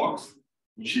box,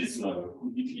 which is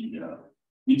completely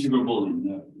integrable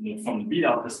from the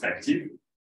billiard perspective.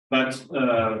 But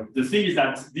the thing is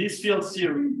that this field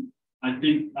theory, I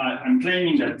think I'm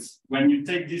claiming that when you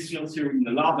take this field theory in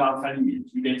the large alpha limit,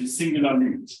 you get a singular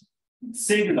limit. It's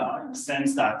singular in the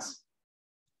sense that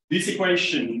this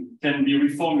equation can be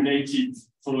reformulated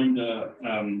following the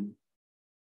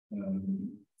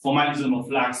formalism of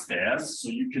Lax pairs. So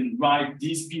you can write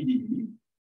this PDE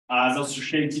as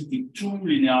associated with two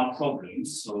linear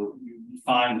problems. So you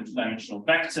define the two-dimensional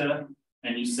vector,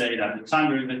 and you say that the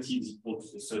time derivative is equal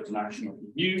to a certain action of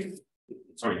the u.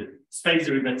 Sorry, the space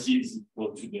derivative is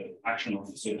equal to the action of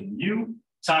a certain u.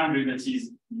 Time derivative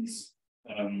is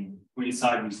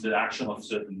coincide with the action of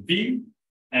certain v.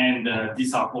 And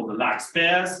these are called the Lax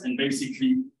pairs. And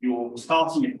basically, your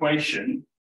starting equation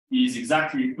is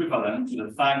exactly equivalent to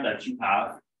the fact that you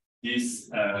have this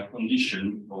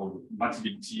condition or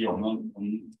compatibility or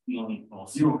or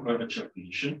zero curvature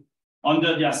condition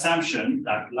under the assumption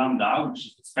that lambda, which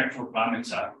is the spectral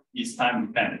parameter, is time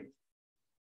dependent.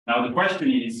 Now the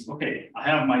question is, okay, I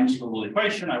have my integrable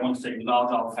equation, I want to take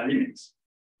large alpha limits.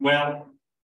 Well,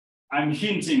 I'm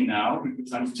hinting now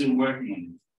because I'm still working on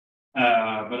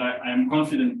it. But I am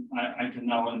confident I can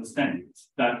now understand it.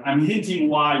 That I'm hinting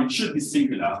why it should be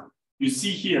singular. You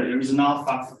see here, there is an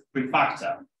alpha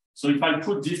prefactor. So if I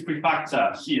put this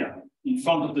prefactor here in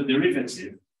front of the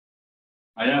derivative,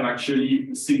 I have actually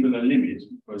a singular limit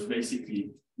because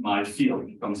basically my field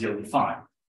becomes ill-defined.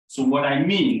 So what I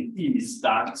mean is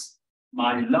that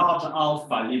my large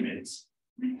alpha limit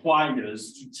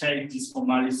requires to take this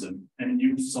formalism and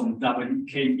use some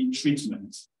WKB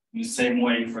treatment in the same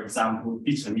way, for example,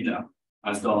 Peter Miller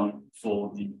has done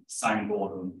for the sine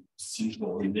Gordon, sin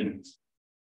Gordon limit.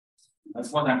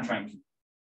 That's what I'm trying to do.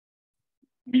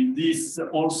 With this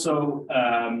also,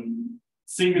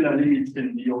 singular limit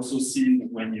can be also seen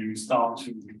when you start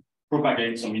to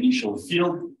propagate some initial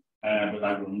field, but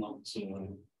I will not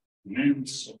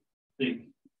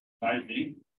I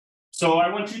think. So I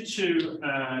wanted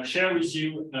to share with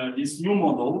you this new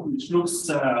model, which looks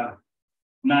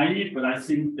naive, but I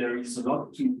think there is a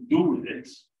lot to do with it.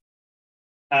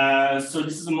 So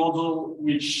this is a model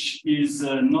which is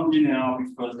nonlinear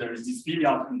because there is this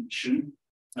billiard condition,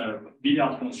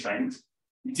 billiard constraint.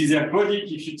 It is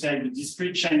ergodic if you take the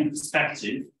discrete chain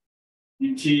perspective.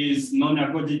 It is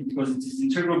non-ergodic because it is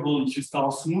integrable if you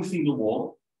start smoothing the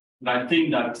wall. But I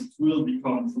think that it will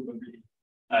become probably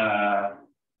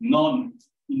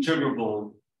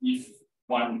non-integrable if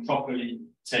one properly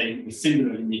takes the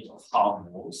singular limit of hard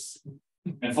walls.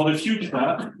 And for the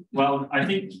future, well, I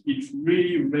think it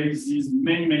really raises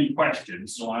many, many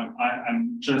questions. So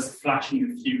I'm just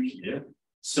flashing a few here.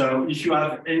 So if you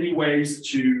have any ways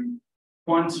to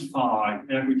quantify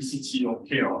ergodicity or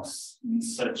chaos in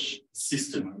such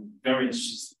system, I'm very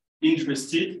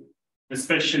interested,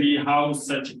 especially how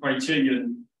such a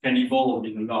criterion can evolve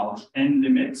in a large n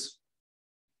limit.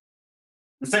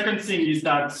 The second thing is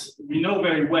that we know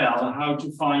very well how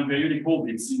to find periodic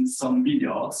orbits in some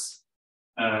billiards.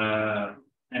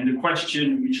 And the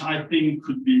question, which I think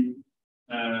could be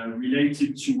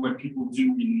related to what people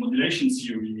do in modulation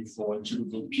theory for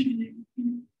integral PD,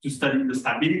 to study the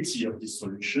stability of this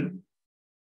solution.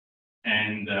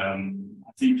 And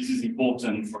I think this is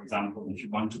important, for example, if you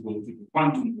want to go to the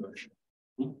quantum version.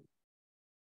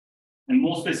 And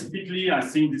more specifically, I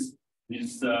think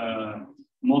this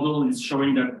model is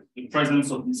showing that the presence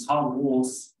of these hard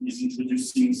walls is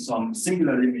introducing some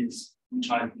singular limits, which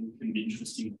I think can be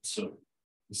interesting also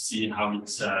to see how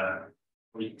it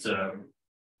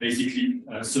basically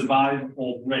survives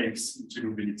or breaks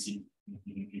integrability.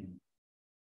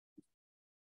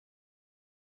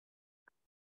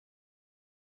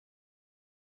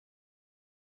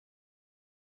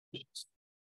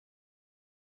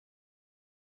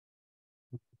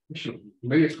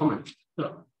 Maybe a comment.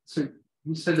 So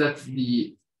you said that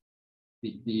the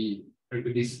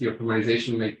ergodicity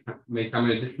optimization may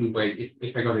come in a different way,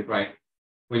 if I got it right.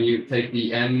 When you take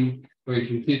the n going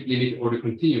to infinite limit or the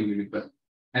continuum limit, but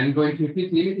n going to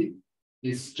infinite limit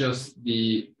is just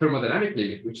the thermodynamic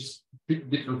limit, which is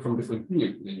different from the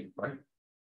continuum limit, right?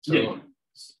 So, yeah.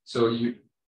 So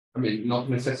I mean, not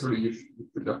necessarily you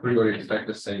should a priori expect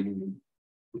the same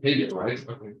behavior, right?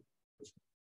 Okay.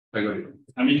 I got it.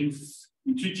 I mean,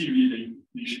 intuitively,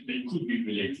 they could be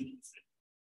related.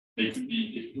 They could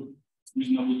be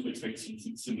reasonable to expect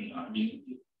something similar. I mean,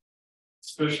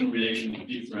 special relation is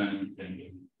different than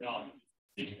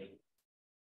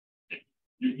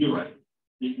you're right.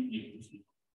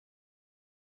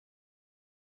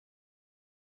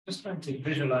 Just trying to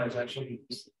visualize actually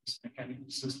this mechanical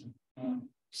system.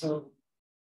 So,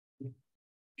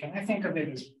 can I think of it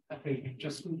as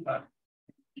just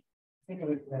think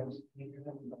of it as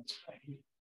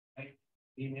like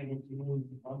being able to move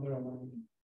under and under.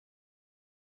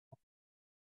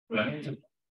 Right.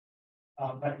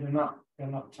 But they're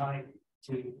not tied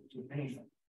to anything.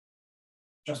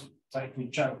 Just tied to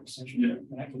each other, essentially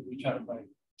connected to each other by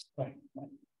right.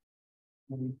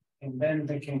 And then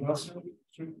they can go through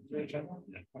each other.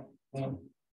 Yeah. And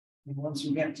once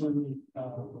you get to the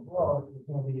wall,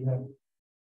 you have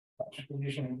such a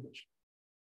condition in which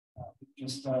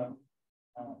just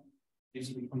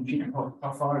basically compute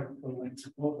how far it will like to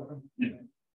over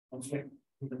conflict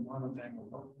with one of them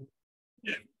or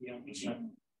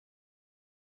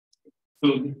So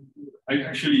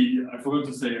I forgot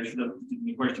to say, I should have put in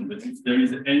the question, but if there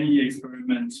is any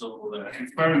experiments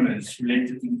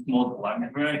related to this model, I'm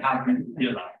very happy to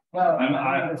hear that. Well,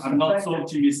 I'm not so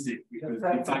optimistic because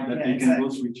the fact that they can go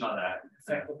through each other.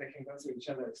 The fact that they can go through each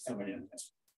other is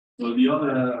So the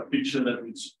other picture that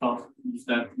we start is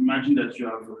that imagine that you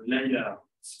have a layer,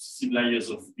 successive layers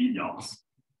of billiards.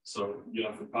 So you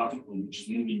have a particle which is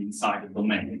moving inside the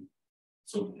domain.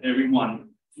 So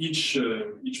each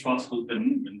particle can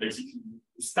move, and basically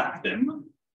stack them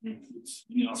and put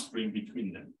linear spring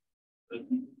between them.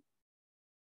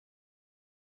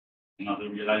 Another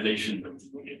realization that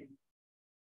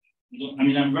I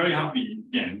mean, I'm very happy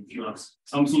again if you have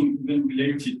something even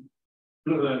related,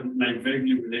 like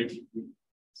vaguely related to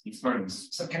experiments.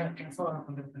 So can I follow up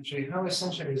on that actually? How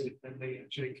essential is it that they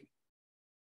actually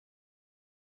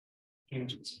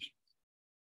change position?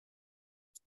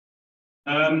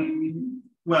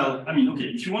 Well, I mean, okay,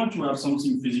 if you want to have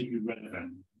something physically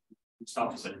relevant, you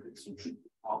start to say this, so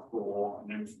hardcore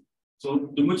and everything. So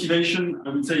the motivation, I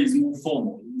would say, is more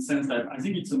formal in the sense that I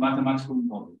think it's a mathematical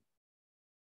model.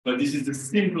 But this is the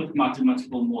simplest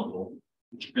mathematical model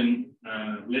which can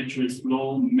let you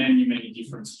explore many, many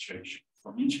different situations.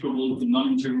 From integrable to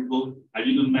non-integrable, I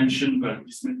didn't mention, but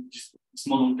this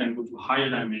model can go to higher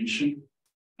dimension.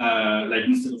 Like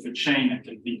instead of a chain, I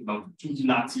can think about 2D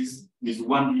lattice with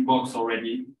 1D box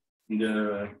already.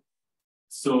 For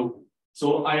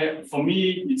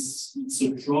me, it's a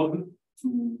drug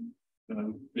to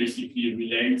basically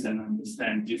relate and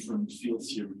understand different field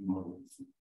theory models.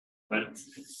 But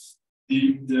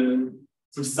the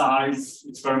precise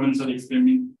experimental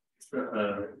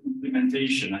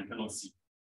implementation, I cannot see.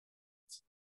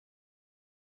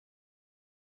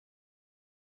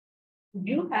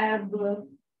 You have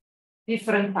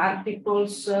different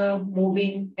particles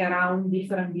moving around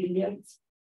different billiards,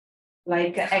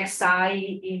 like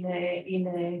XI in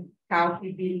a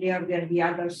county billiard and the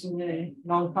others in a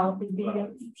non-county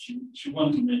billiard. She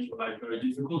want to make your life very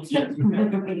difficult. Yes.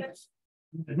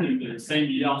 I think the same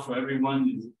billiard for everyone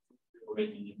is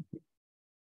already.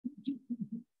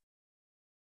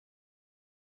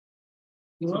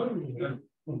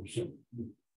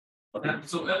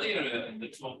 So earlier in the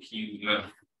talk, you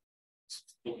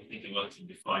think about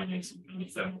defining some kind of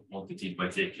thermal quantity by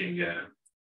taking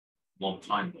long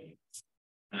time limits.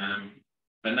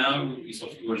 But now,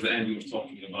 sort of towards the end, you were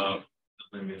talking about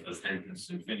the limit as n tends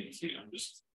to infinity. I'm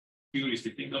just curious, do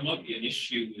you think there might be an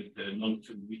issue with the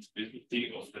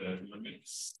non-commutability of the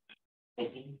limits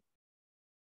problem?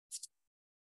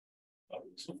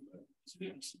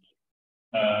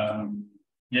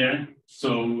 Yeah,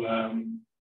 so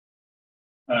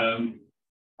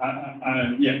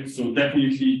yeah, so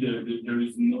definitely there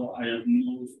is no, I have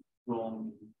no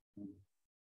strong,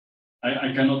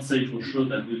 I cannot say for sure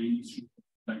that the limit should,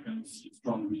 I can see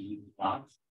strong reason for that.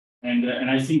 And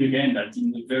I think again that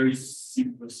in a very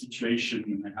simple situation,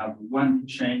 when I have one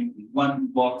chain, one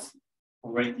box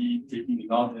already taking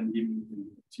it out and giving the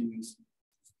continuous,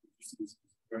 is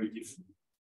very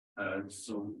different.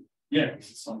 So yeah,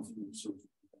 this is something also.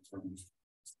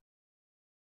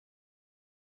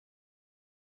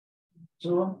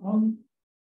 So I'm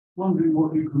wondering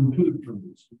what you conclude from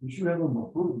this, because you have a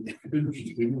model that's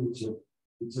interesting.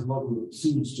 It's a model that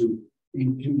seems to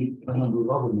include a number of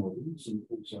other models and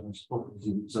also has properties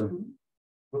in its own.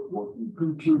 But what do you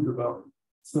conclude about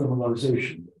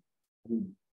thermalization? I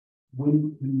mean,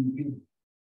 when you give,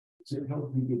 does it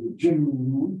help you give a general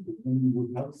rule that when you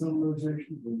would have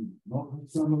thermalization, when you would not have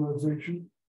thermalization?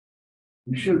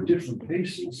 You show different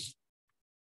cases.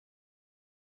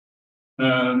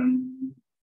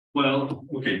 Well,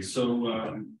 okay, so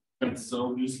that's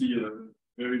obviously a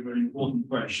very, very important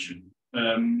question.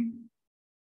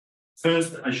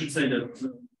 First, I should say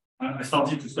that I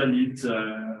started to study it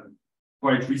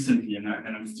quite recently, and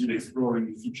I'm still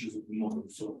exploring the features of the model.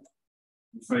 So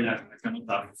I'm afraid I cannot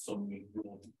have some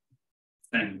broad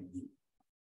standing,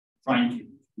 trying to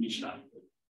reach that.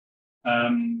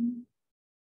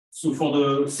 So for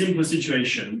the simple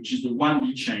situation, which is the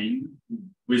 1D chain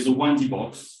with the 1D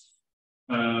box,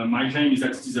 my claim is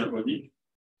that it is ergodic.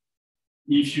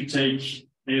 If you take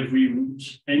every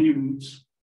root, any root,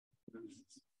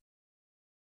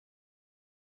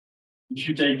 if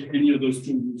you take any of those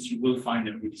two roots, you will find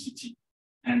ergodicity,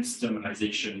 hence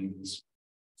thermalization in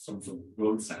some sort of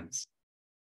broad sense.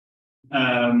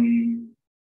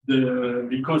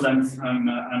 Because I'm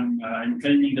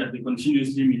claiming that the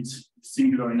continuous limit is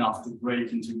singular enough to break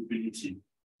integrability.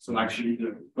 So actually,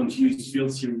 the continuous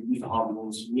field theory with hard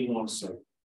walls will also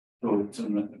show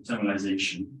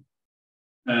thermalization.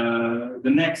 The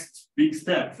next big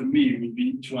step for me would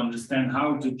be to understand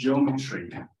how the geometry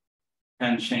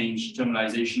can change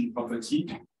thermalization property.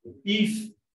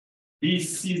 If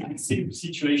this is the same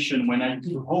situation when I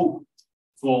do hope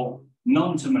for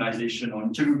non-thermalization or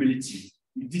integrability,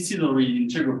 if this is already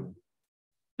integrable,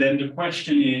 then the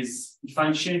question is, if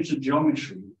I change the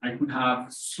geometry, I could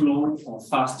have slow or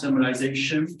fast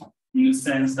thermalization in the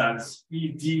sense that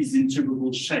if D is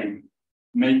integrable shape,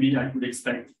 maybe I could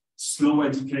expect slower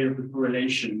decay of the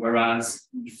correlation, whereas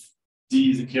if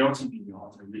D is a chaotic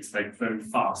billiard, I would expect very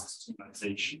fast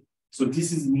thermalization. So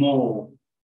this is more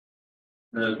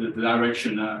the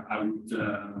direction I would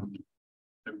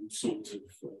sort of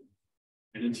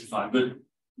identify. But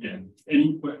yeah, I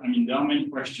mean, there are many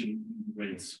questions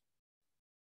raised.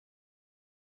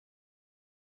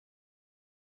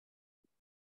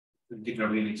 The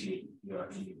integrability, you are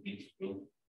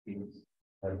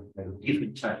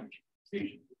different type of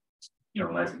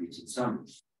generalizing it in some.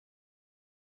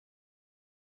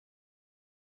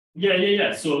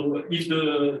 Yeah. So if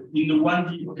in the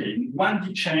 1D, okay, in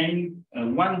 1D chain,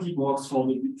 1D box for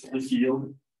the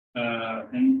field,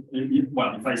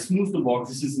 if I smooth the box,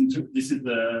 this is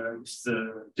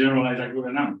the generalized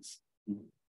hydrodynamics.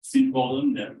 It's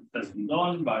important that has been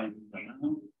done by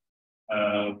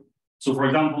so for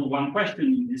example, one question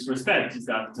in this respect is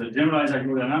that generalized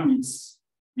hydrodynamics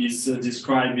is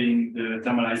describing the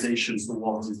thermalizations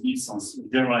towards this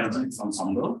generalized Gibbs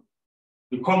ensemble.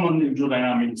 The common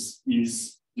hydrodynamics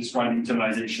is describing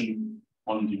thermalization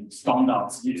on the standard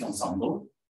Gibbs ensemble.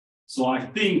 So I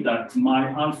think that my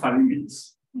alpha limit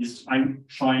is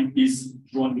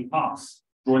drawing the path,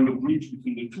 drawing a bridge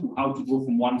between the two, how to go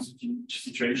from one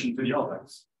situation to the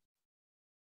others.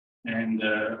 And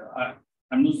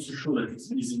I'm not so sure that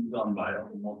it's easily done by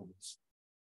other models.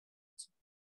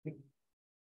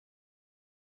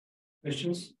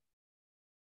 Questions?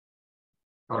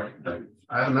 All right.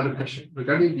 I have another question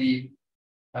regarding the,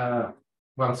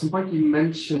 well, at some point you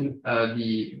mentioned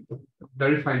the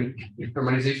verifying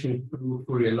normalization through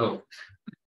Fourier law.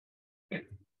 If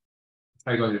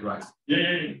I got it right.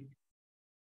 Yeah.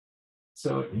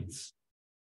 So it's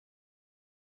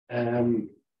a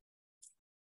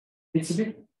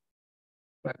bit,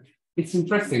 it's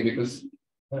interesting because,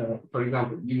 for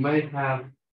example, you might have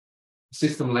a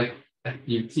system like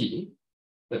FPUT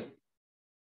that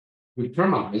will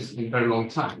thermalize in a very long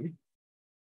time,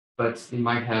 but it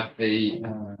might have a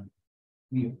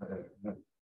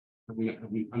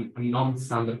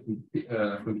non-standard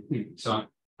conductivity, so an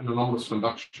anomalous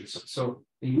conduction. So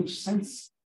in which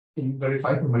sense can you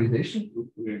verify thermalization?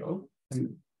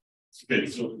 Okay,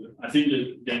 so I think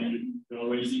that again you're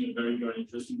raising a very, very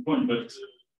interesting point, but the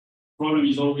problem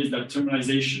is always that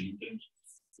thermalization can be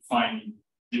defined in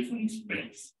different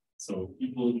ways. So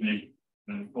people make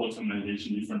call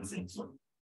thermalization different things. So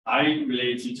I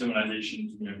relate thermalization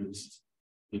to ergodicity,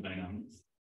 the dynamics.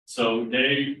 So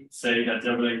they say that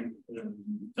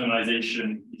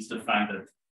thermalization is the fact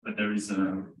that there is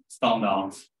a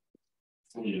standard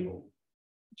Fourier law,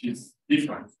 which is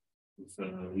different.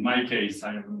 In my case,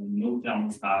 I have no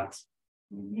thermostat,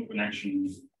 no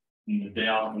connections, they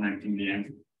are connecting the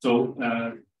end. So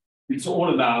it's all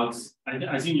about,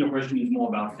 I think your question is more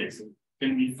about this.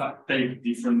 Can we take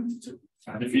different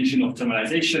definition of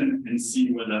thermalization and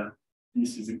see whether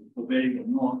this is obeyed or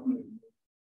not?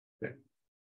 Okay.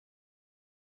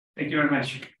 Thank you very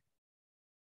much.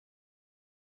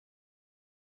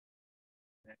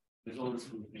 There's always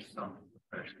some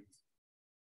questions.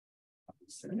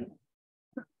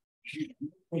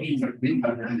 Well,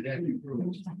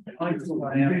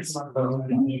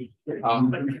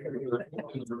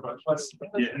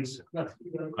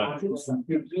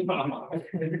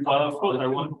 of course, I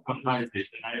want to combine it,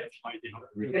 and I have my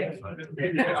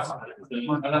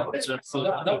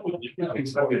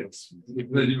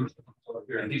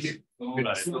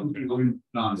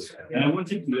and I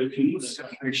wanted to let you know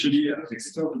actually,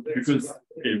 because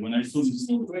when I saw this,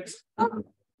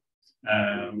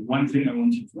 one thing I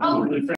wanted to